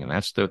been doing. And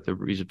that's the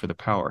reason for the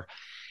power.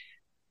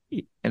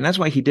 And that's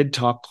why he did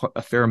talk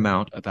a fair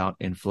amount about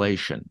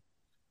inflation.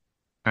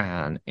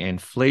 And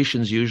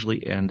inflations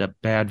usually end up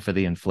bad for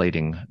the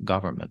inflating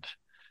government.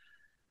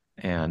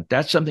 And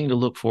that's something to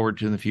look forward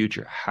to in the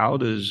future. How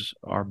does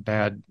our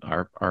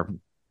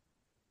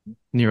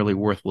nearly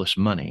worthless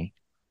money,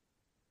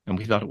 and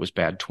we thought it was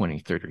bad 20,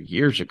 30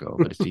 years ago,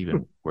 but it's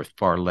even worth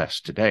far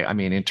less today. I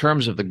mean, in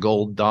terms of the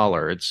gold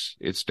dollar,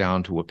 it's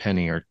down to a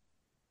penny or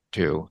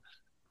two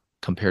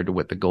compared to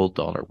what the gold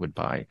dollar would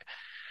buy.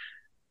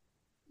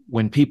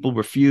 When people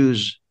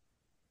refuse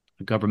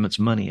the government's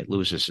money, it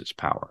loses its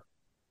power.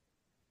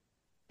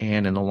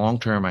 And in the long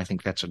term, I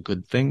think that's a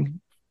good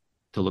thing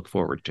to look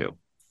forward to.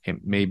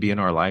 It may be in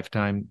our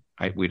lifetime.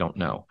 We don't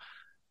know.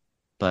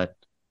 But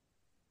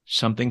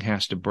something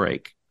has to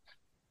break.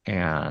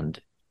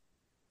 And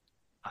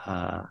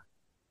I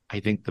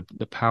think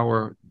the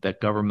power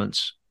that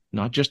governments,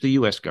 not just the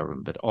U.S.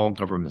 government, but all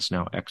governments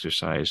now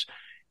exercise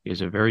is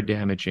a very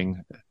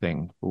damaging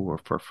thing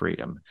for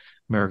freedom.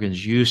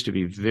 Americans used to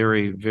be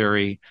very,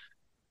 very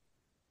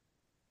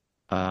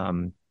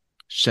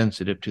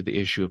sensitive to the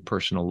issue of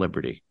personal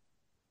liberty,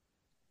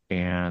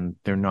 and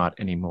they're not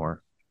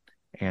anymore.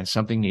 And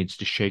something needs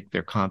to shake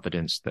their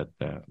confidence that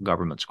the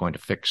government's going to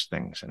fix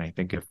things. And I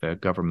think if the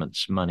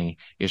government's money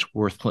is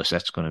worthless,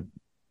 that's going to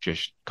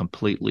just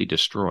completely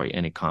destroy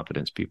any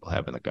confidence people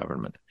have in the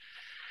government.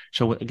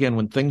 So again,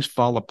 when things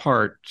fall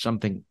apart,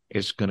 something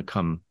is going to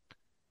come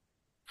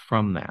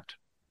from that.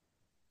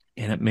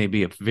 And it may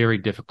be a very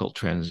difficult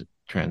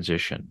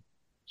transition.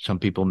 Some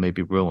people may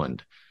be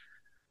ruined.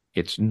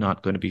 It's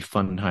not going to be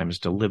fun times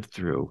to live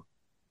through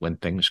when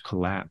things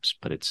collapse,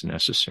 but it's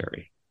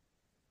necessary.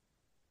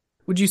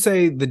 Would you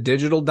say the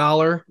digital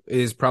dollar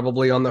is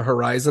probably on the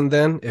horizon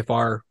then, if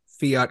our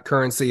fiat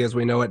currency as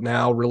we know it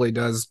now really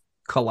does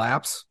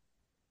collapse?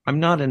 I'm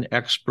not an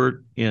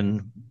expert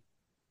in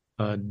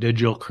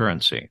digital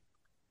currency.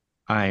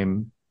 I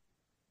am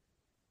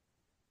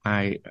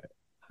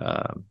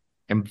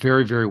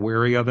very, very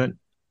wary of it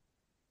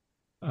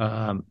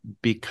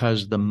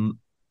because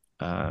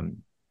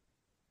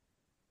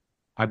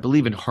I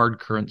believe in hard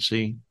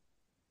currency,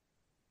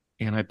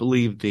 and I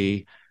believe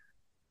the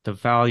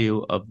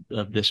value of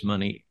this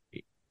money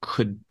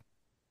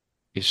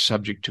is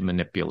subject to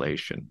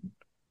manipulation,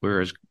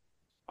 whereas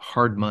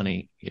hard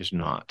money is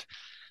not.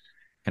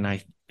 And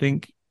I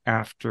think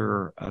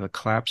after the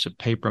collapse of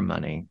paper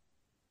money,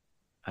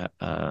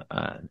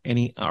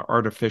 any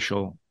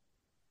artificial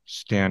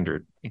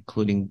standard,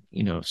 including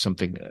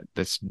something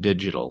that's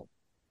digital,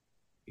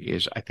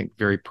 is, I think,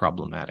 very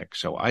problematic.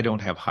 So I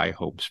don't have high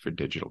hopes for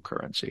digital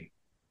currency.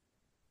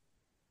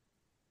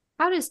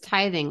 How does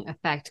tithing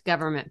affect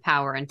government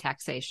power and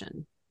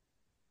taxation?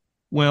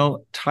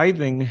 Well,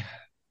 tithing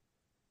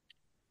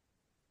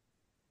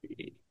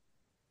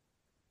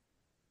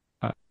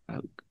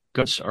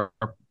goods are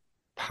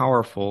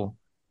powerful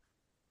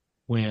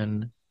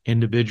when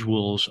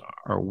individuals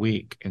are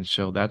weak. And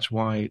so that's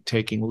why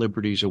taking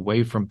liberties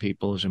away from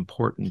people is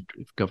important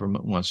if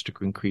government wants to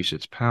increase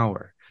its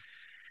power.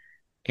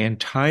 And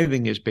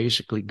tithing is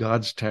basically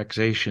God's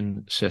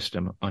taxation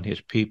system on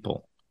his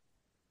people.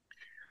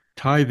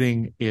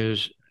 Tithing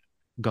is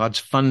God's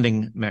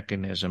funding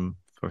mechanism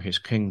for his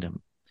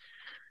kingdom.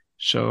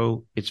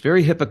 So it's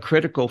very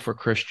hypocritical for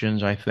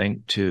Christians, I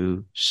think,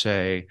 to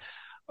say,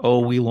 oh,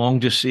 we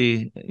long to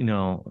see,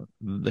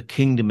 the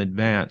kingdom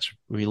advance.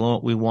 We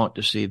want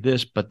to see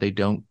this, but they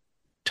don't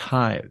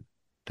tithe.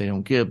 They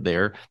don't give.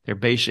 They're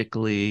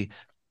basically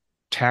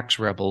tax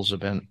rebels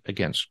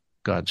against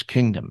God's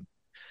kingdom.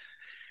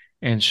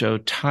 And so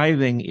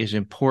tithing is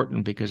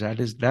important because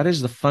that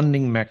is the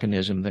funding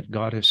mechanism that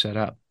God has set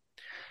up.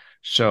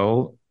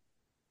 So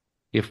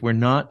if we're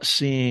not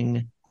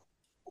seeing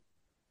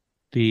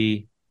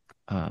the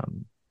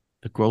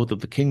growth of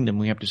the kingdom,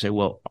 we have to say,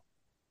 well,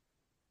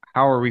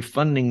 how are we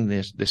funding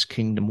this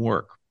kingdom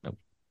work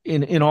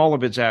in all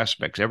of its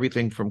aspects?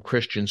 Everything from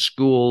Christian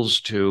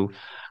schools to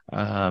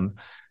the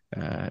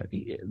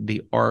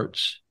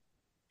arts,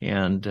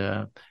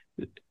 and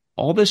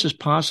all this is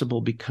possible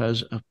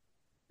because of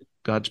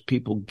God's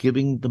people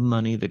giving the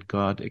money that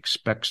God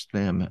expects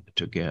them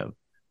to give.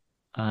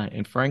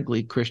 And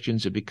frankly,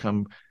 Christians have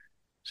become,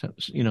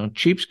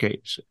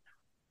 cheapskates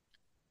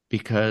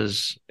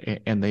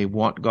and they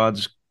want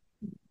God's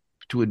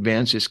to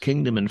advance his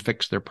kingdom and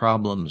fix their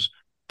problems,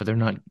 but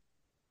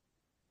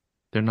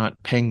they're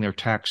not paying their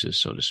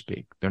taxes, so to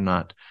speak.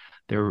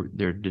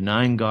 They're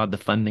denying God the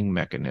funding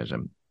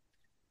mechanism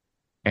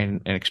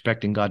and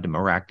expecting God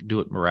to do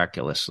it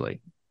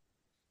miraculously.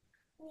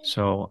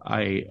 So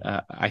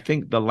I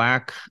think the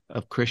lack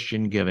of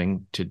Christian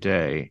giving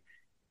today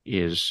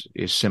is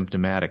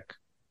symptomatic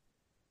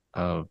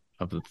of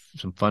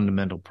some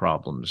fundamental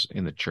problems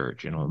in the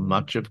church.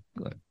 Much of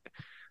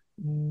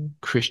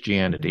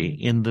Christianity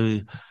in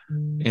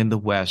the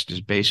West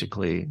is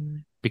basically,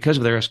 because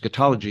of their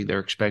eschatology, they're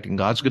expecting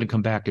God's going to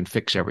come back and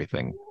fix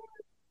everything.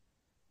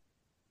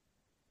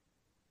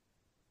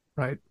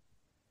 Right.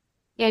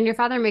 Yeah, and your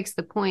father makes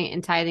the point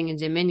in Tithing and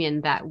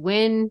Dominion that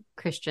when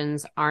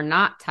Christians are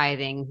not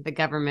tithing, the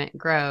government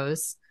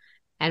grows.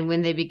 And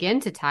when they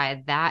begin to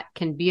tithe, that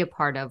can be a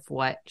part of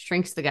what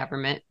shrinks the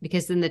government,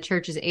 because then the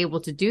church is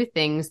able to do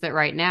things that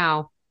right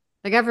now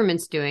the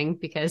government's doing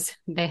because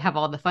they have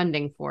all the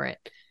funding for it.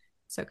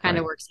 So it kind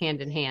of works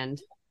hand in hand.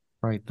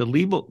 Right. The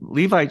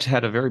Levites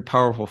had a very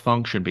powerful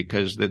function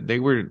because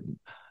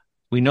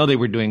we know they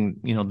were doing,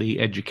 the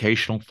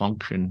educational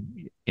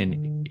function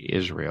in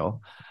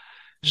Israel.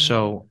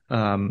 So,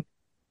 I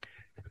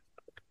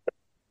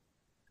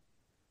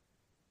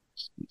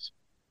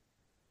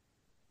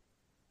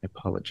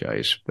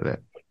apologize for that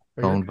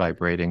phone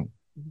vibrating.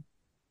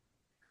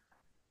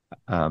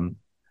 I'm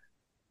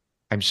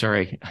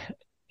sorry.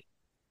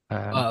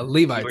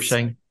 Levites. You were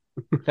saying?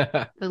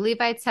 The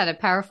Levites had a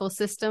powerful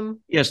system.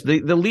 Yes,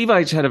 the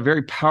Levites had a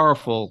very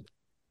powerful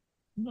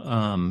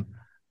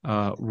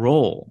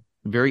role,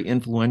 very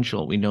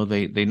influential. We know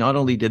they not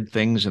only did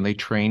things and they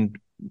trained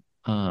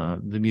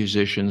the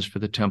musicians for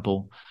the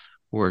temple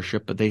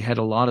worship, but they had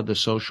a lot of the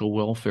social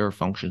welfare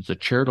functions. The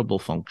charitable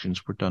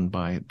functions were done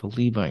by the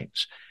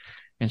Levites.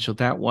 And so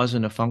that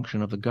wasn't a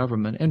function of the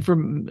government. And for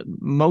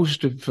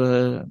most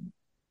of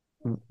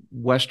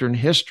Western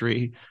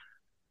history,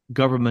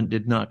 government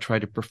did not try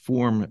to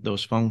perform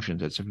those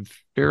functions. It's a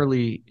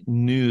fairly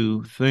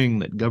new thing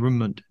that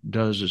government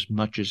does as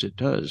much as it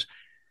does.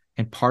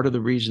 And part of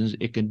the reasons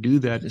it can do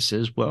that, it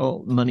says,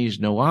 well, money is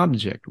no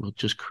object. We'll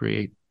just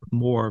create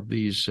more of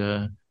these.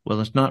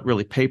 It's not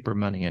really paper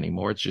money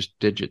anymore. It's just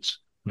digits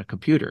on a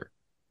computer.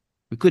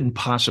 We couldn't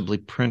possibly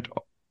print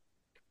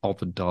all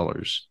the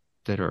dollars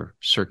that are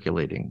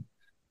circulating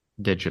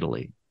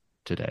digitally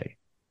today.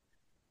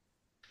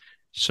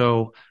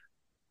 So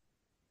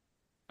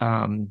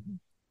fiat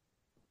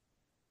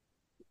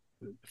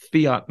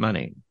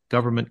money,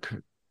 government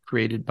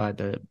created by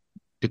the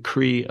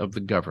decree of the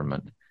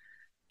government,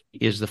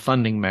 is the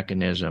funding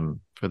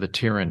mechanism for the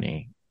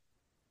tyranny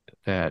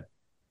that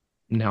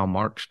now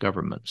marks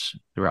governments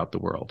throughout the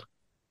world.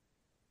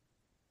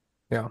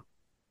 Yeah.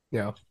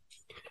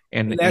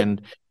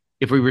 And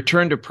if we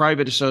return to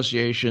private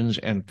associations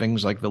and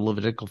things like the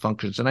Levitical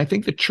functions, and I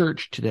think the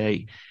church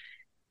today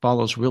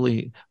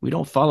we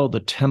don't follow the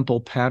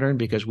temple pattern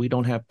because we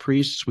don't have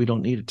priests. We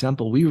don't need a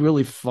temple. We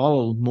really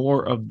follow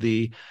more of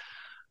the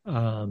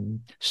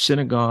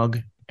synagogue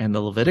and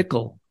the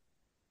Levitical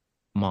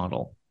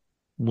model,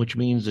 which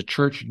means the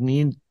church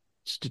needs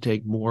to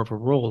take more of a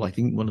role. I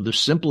think one of the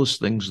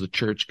simplest things the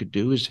church could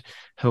do is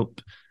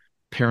help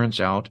parents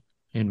out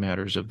in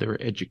matters of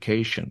their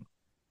education.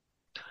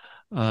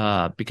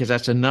 Because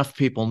that's enough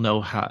people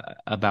know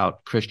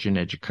about Christian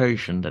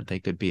education that they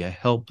could be a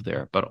help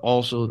there, but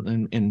also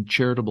in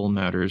charitable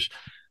matters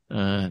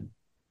to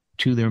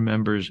their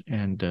members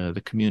and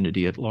the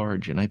community at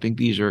large. And I think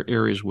these are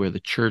areas where the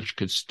church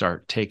could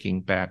start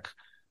taking back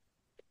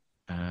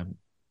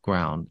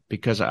ground,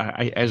 because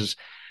as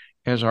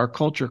our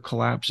culture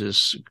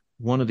collapses,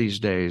 one of these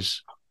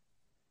days,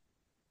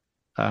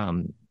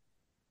 what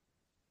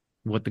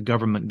the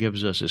government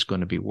gives us is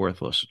going to be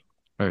worthless,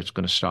 or it's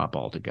going to stop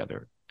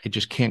altogether. It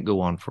just can't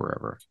go on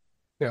forever.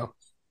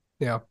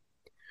 Yeah.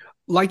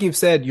 Like you've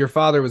said, your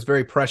father was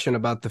very prescient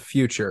about the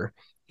future.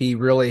 he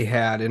really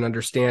had an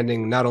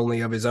understanding not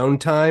only of his own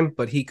time,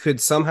 but he could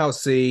somehow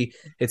see,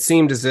 it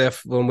seemed as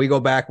if when we go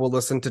back, we'll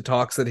listen to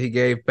talks that he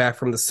gave back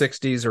from the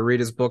 60s or read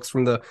his books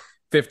from the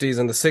 50s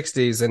and the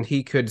 60s, and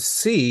he could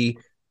see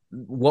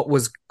what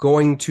was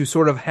going to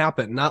sort of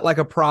happen, not like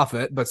a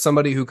prophet, but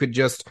somebody who could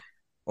just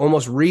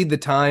almost read the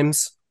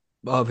times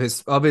of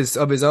his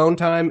own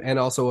time and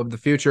also of the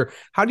future.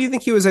 How do you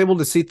think he was able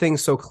to see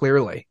things so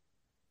clearly?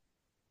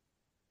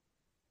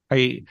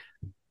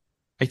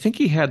 I think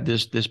he had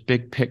this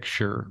big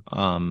picture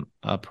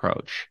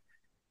approach,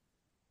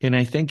 and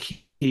I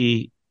think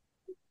he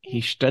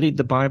studied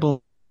the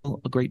Bible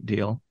a great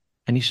deal,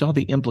 and he saw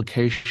the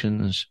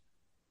implications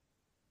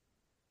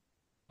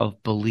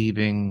of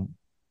believing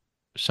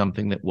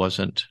something that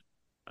wasn't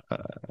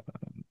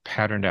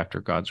patterned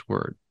after God's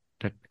word.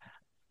 That,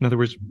 in other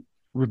words,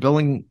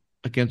 rebelling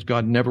against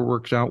God never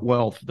works out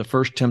well. The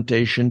first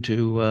temptation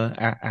to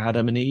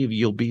Adam and Eve,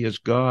 you'll be as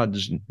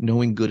gods,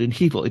 knowing good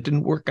and evil. It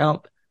didn't work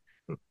out,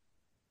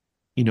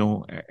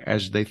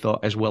 as they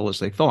thought, as well as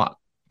they thought.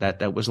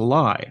 That was a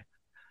lie.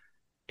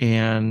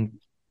 And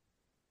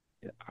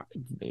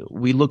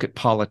we look at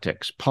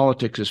politics.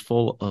 Politics is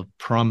full of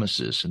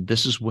promises, and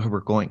this is where we're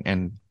going.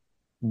 And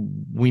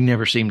we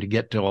never seem to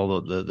get to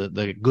all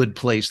the good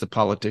place the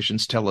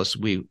politicians tell us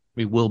we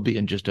will be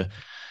in just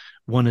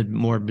one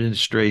more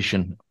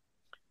administration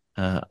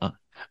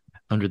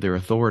under their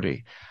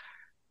authority.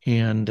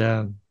 And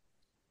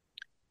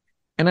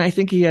I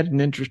think he had an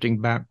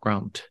interesting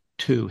background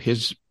too.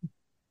 His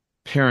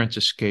parents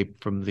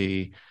escaped from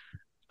the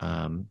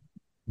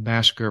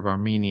massacre of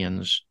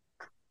Armenians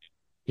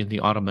in the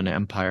Ottoman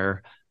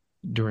Empire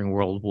during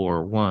World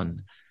War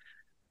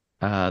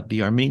I.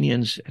 The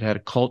Armenians had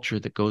a culture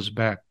that goes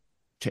back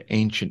to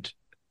ancient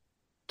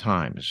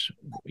times,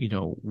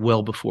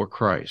 well before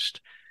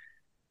Christ.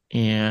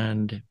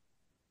 And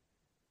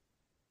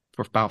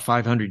for about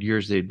 500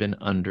 years, they'd been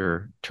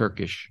under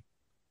Turkish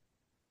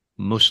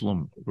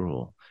Muslim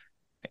rule,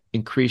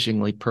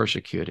 increasingly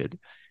persecuted.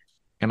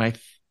 And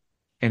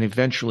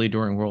eventually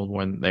during World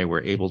War I, they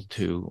were able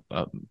to,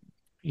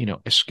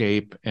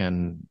 escape,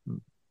 and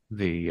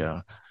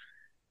the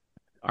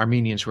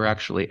Armenians were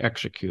actually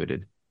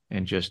executed,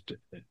 and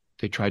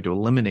they tried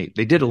to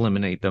did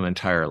eliminate them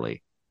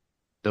entirely.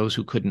 Those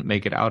who couldn't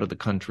make it out of the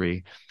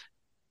country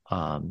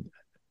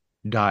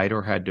died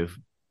or had to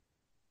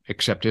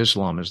accept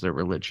Islam as their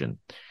religion.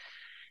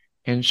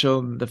 And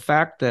so the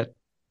fact that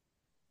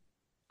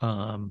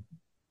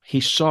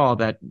he saw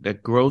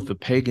that growth of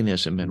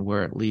paganism and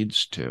where it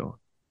leads to,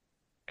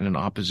 and in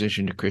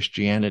opposition to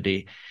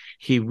Christianity,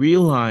 he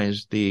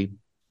realized that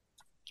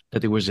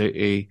there was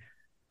that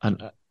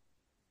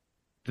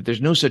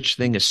there's no such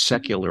thing as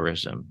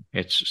secularism.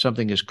 It's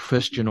something is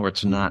Christian or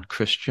it's not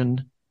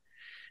Christian,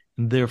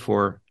 and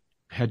therefore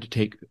had to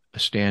take a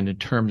stand in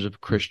terms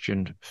of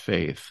Christian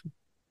faith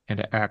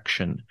and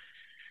action,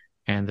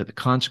 and that the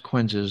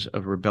consequences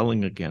of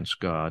rebelling against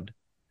God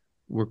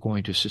were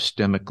going to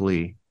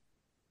systemically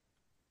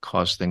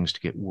cause things to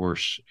get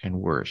worse and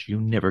worse.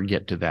 You never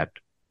get to that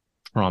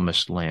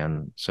promised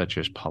land such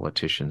as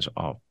politicians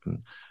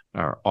often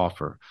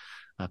offer.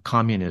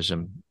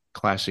 Communism,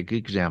 classic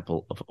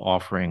example of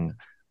offering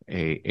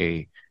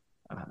a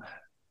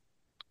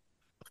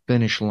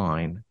finish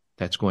line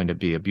that's going to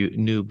be a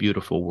new,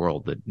 beautiful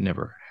world that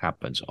never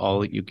happens.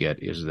 All that you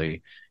get is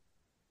the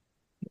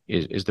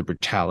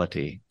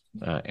brutality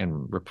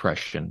and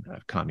repression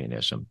of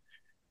communism.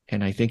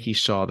 And I think he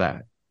saw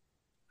that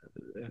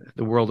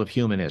the world of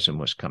humanism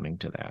was coming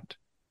to that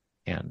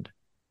end.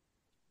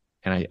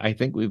 And I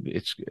think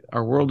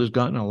our world has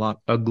gotten a lot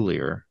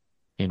uglier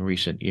in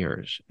recent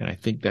years, and I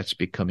think that's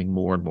becoming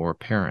more and more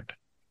apparent.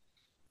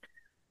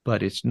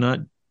 But it's not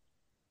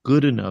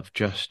good enough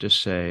just to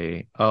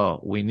say, oh,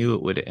 we knew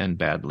it would end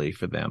badly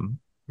for them.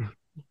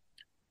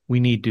 We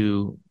need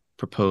to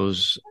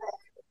propose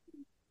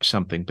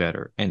something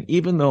better. And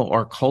even though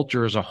our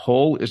culture as a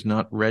whole is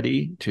not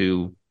ready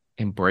to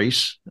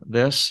embrace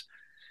this,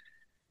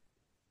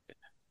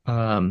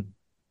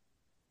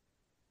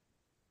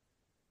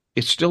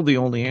 it's still the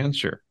only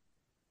answer.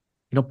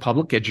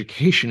 Public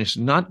education is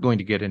not going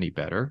to get any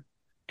better.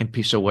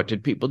 And so what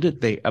did people do?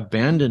 They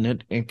abandoned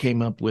it and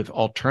came up with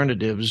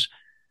alternatives.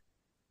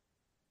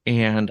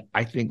 And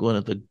I think one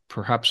of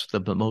perhaps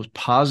the most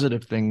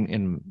positive thing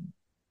in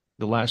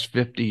the last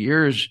 50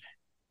 years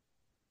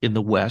in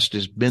the West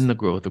has been the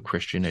growth of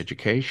Christian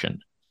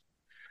education.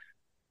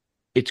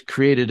 It's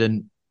created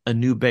a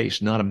new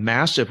base, not a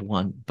massive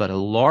one, but a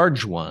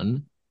large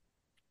one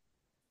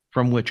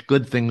from which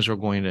good things are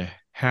going to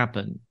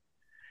happen.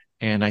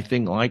 And I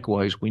think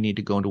likewise, we need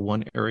to go into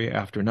one area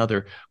after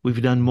another.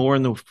 We've done more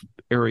in the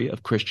area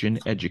of Christian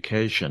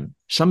education.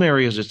 Some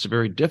areas it's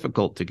very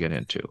difficult to get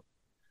into.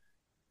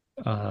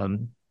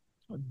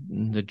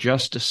 The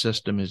justice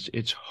system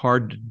it's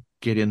hard to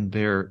get in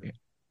there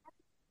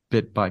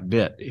bit by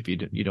bit if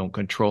you don't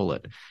control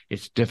it.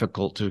 It's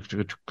difficult to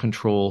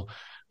control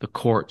the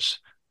courts,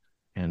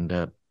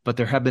 but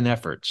there have been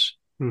efforts.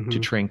 to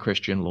train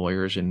Christian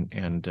lawyers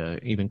and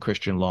even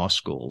Christian law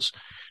schools.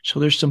 So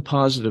there's some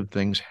positive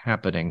things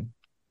happening.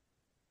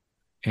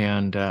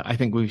 And I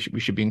think we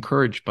should be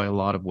encouraged by a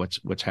lot of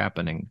what's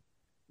happening.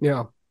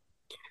 Yeah.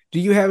 Do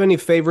you have any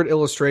favorite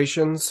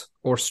illustrations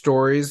or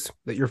stories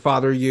that your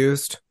father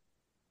used?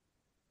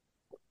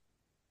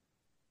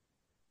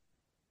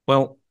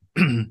 Well,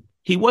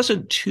 he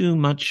wasn't too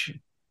much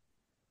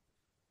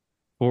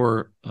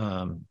for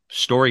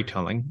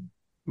storytelling,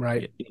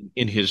 right,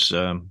 in his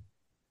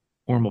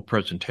formal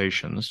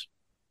presentations,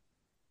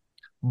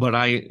 but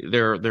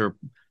there are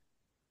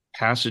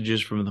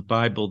passages from the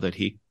Bible that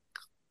he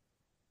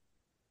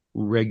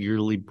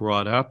regularly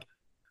brought up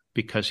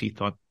because he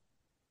thought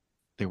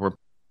they were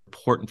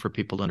important for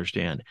people to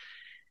understand.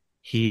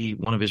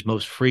 One of his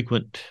most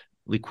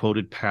frequently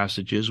quoted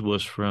passages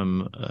was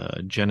from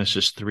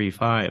Genesis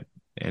 3:5,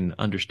 and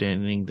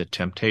understanding the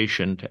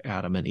temptation to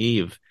Adam and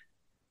Eve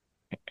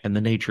and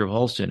the nature of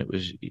all sin. It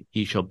was,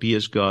 ye shall be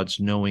as gods,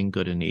 knowing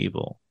good and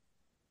evil,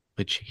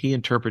 which he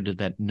interpreted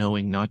that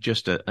knowing not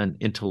just an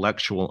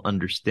intellectual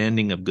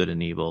understanding of good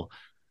and evil,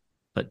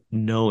 but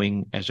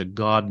knowing as a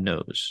God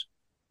knows,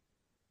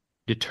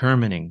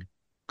 determining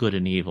good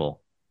and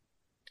evil.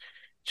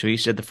 So he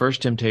said the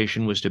first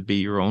temptation was to be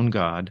your own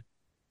God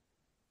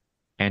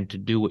and to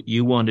do what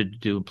you wanted to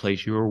do and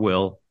place your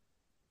will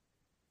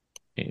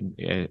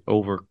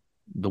over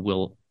the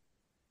will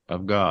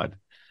of God.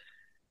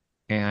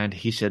 And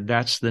he said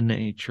that's the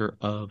nature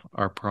of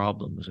our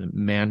problems.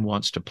 Man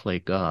wants to play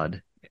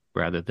God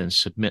rather than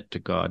submit to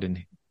God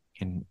and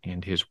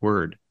his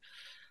word.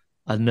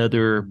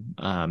 Another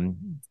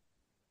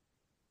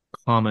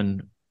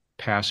common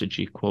passage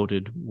he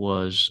quoted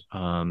was,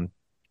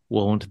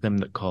 woe unto them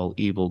that call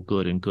evil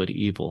good and good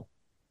evil.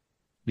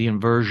 The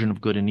inversion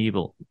of good and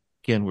evil.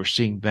 Again, we're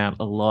seeing that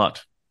a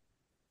lot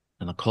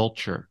in the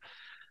culture.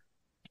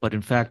 But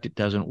in fact, it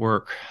doesn't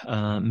work.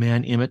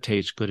 Man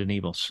imitates good and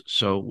evil.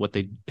 So what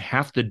they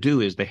have to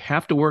do is they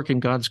have to work in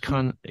God's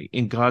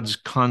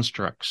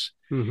constructs.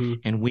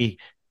 And we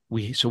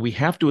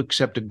have to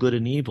accept a good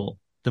and evil.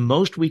 The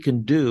most we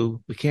can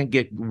do, we can't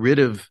get rid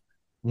of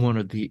one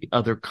or the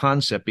other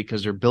concept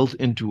because they're built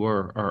into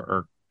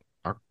our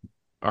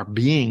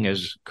being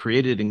as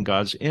created in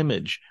God's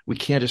image. We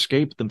can't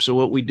escape them. So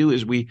what we do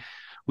is we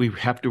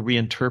have to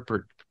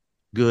reinterpret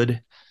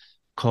good,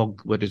 call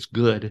what is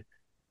good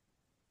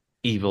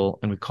evil,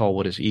 and we call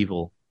what is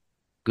evil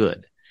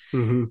good.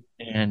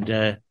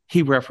 And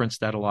he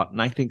referenced that a lot,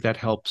 and I think that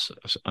helps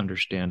us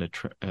understand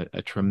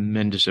a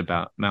tremendous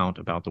amount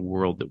about the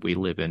world that we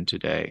live in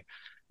today.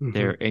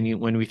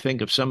 When we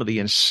think of some of the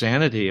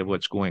insanity of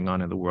what's going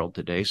on in the world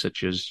today,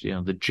 such as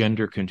the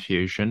gender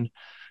confusion,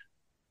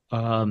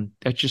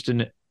 that's just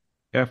an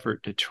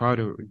effort to try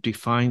to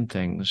define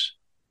things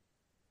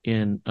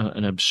in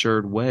an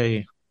absurd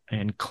way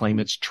and claim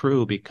it's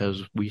true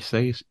because we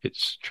say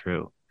it's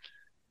true.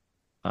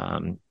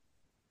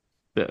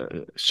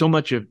 So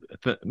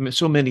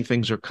many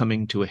things are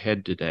coming to a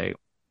head today,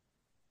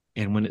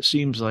 and when it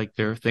seems like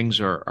the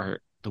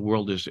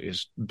world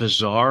is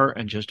bizarre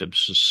and just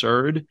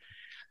absurd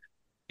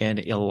and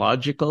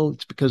illogical,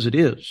 it's because it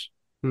is.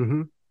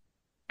 And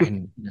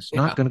it's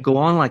not going to go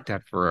on like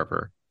that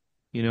forever.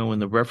 When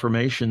the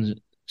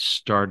Reformation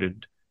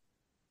started,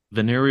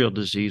 venereal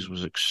disease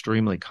was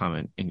extremely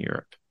common in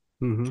Europe,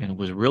 and it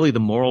was really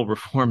the moral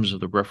reforms of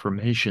the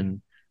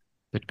Reformation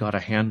that got a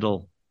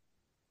handle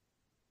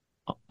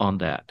on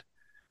that.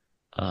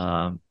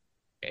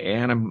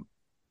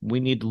 We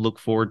need to look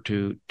forward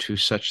to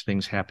such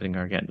things happening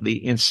again.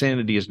 The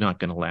insanity is not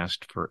going to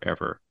last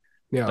forever,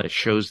 but it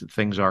shows that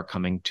things are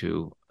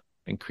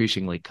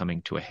increasingly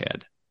coming to a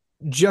head.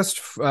 Just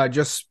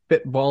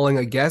spitballing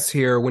a guess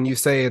here. When you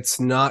say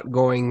it's not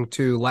going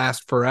to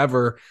last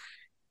forever,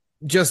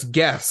 just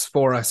guess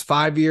for us: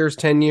 5 years,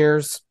 10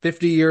 years,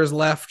 50 years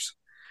left.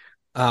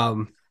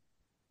 I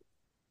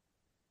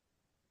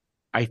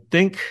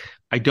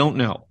don't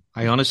know.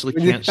 I honestly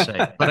can't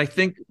say, but I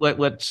think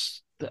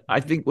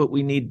what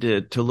we need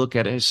to look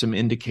at as some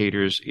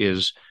indicators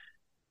is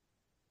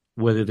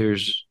whether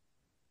there's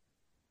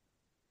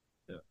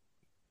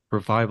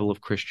revival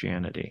of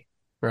Christianity.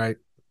 Right.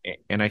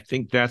 And I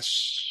think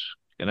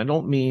and I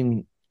don't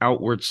mean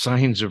outward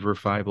signs of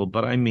revival,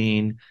 but I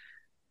mean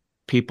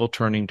people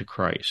turning to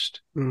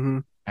Christ.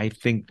 I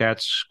think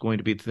that's going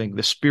to be the thing.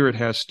 The Spirit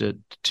has to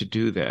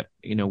do that.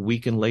 We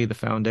can lay the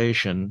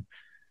foundation.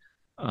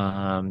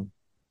 When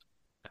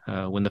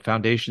the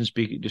foundations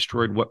be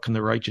destroyed, what can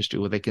the righteous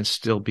do? Well, they can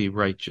still be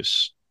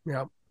righteous.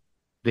 Yeah,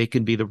 they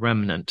can be the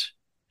remnant.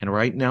 And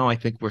right now, I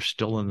think we're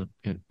still in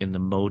the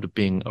mode of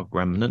being a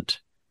remnant.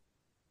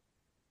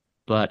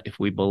 But if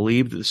we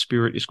believe that the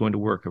Spirit is going to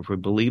work, if we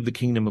believe the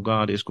kingdom of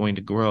God is going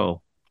to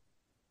grow,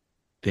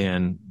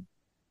 then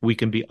we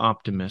can be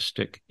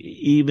optimistic,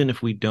 even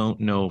if we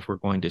don't know if we're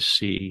going to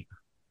see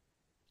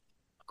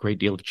a great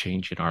deal of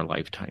change in our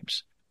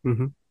lifetimes.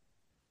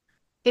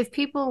 If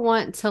people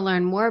want to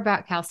learn more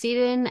about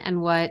Chalcedon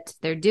and what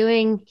they're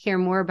doing, hear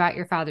more about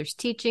your father's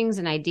teachings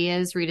and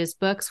ideas, read his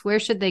books, where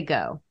should they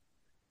go?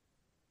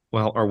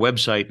 Well, our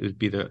website would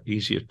be the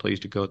easiest place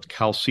to go. It's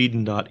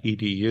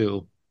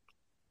chalcedon.edu.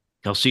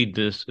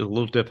 Chalcedon is a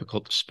little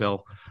difficult to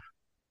spell.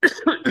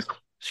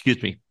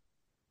 Excuse me.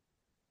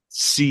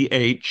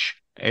 CHALCEDON,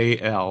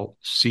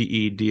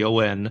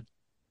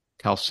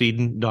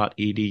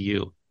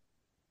 chalcedon.edu.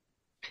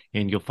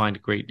 And you'll find a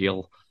great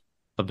deal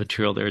of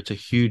material there. It's a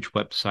huge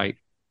website.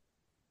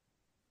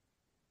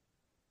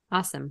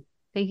 Awesome.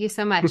 Thank you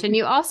so much. And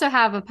you also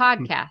have a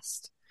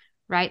podcast,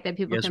 right? That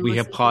people Yes, can we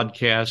have listen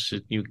podcasts,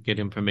 and you can get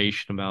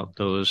information about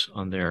those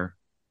on there.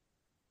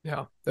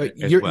 Yeah. As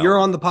well. You're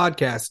on the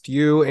podcast,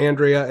 you,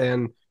 Andrea,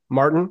 and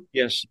Martin.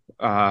 Yes.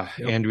 Yep.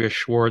 Andrea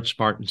Schwartz,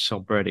 Martin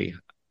Celebretti,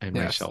 and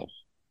Yes. myself.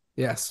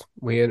 Yes.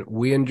 We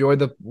enjoy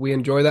that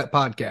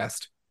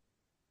podcast.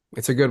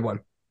 It's a good one.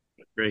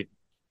 Great.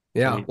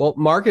 Yeah. Great. Well,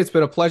 Mark, it's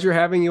been a pleasure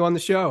having you on the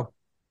show.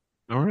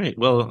 All right.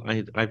 Well,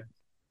 I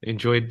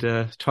enjoyed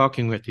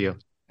talking with you.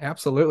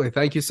 Absolutely.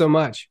 Thank you so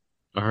much.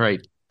 All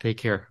right. Take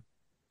care.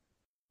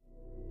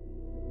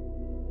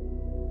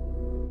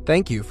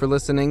 Thank you for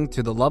listening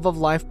to the Love of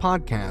Life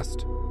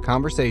podcast,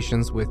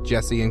 Conversations with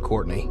Jesse and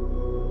Courtney.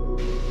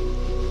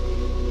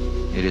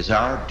 It is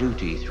our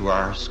duty through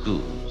our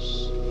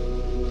schools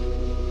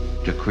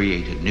to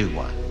create a new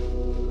one,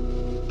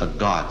 a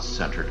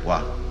God-centered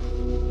one.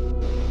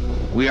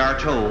 We are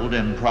told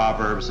in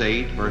Proverbs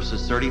 8,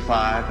 verses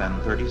 35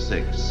 and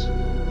 36,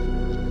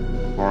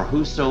 "For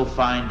whoso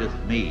findeth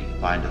me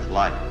findeth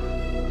life,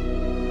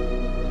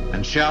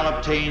 and shall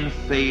obtain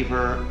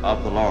favor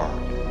of the Lord.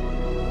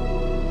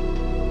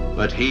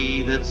 But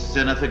he that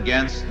sinneth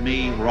against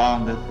me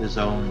wrongeth his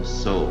own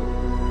soul.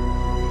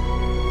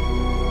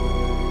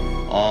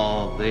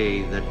 All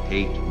they that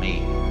hate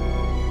me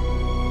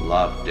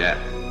love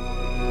death.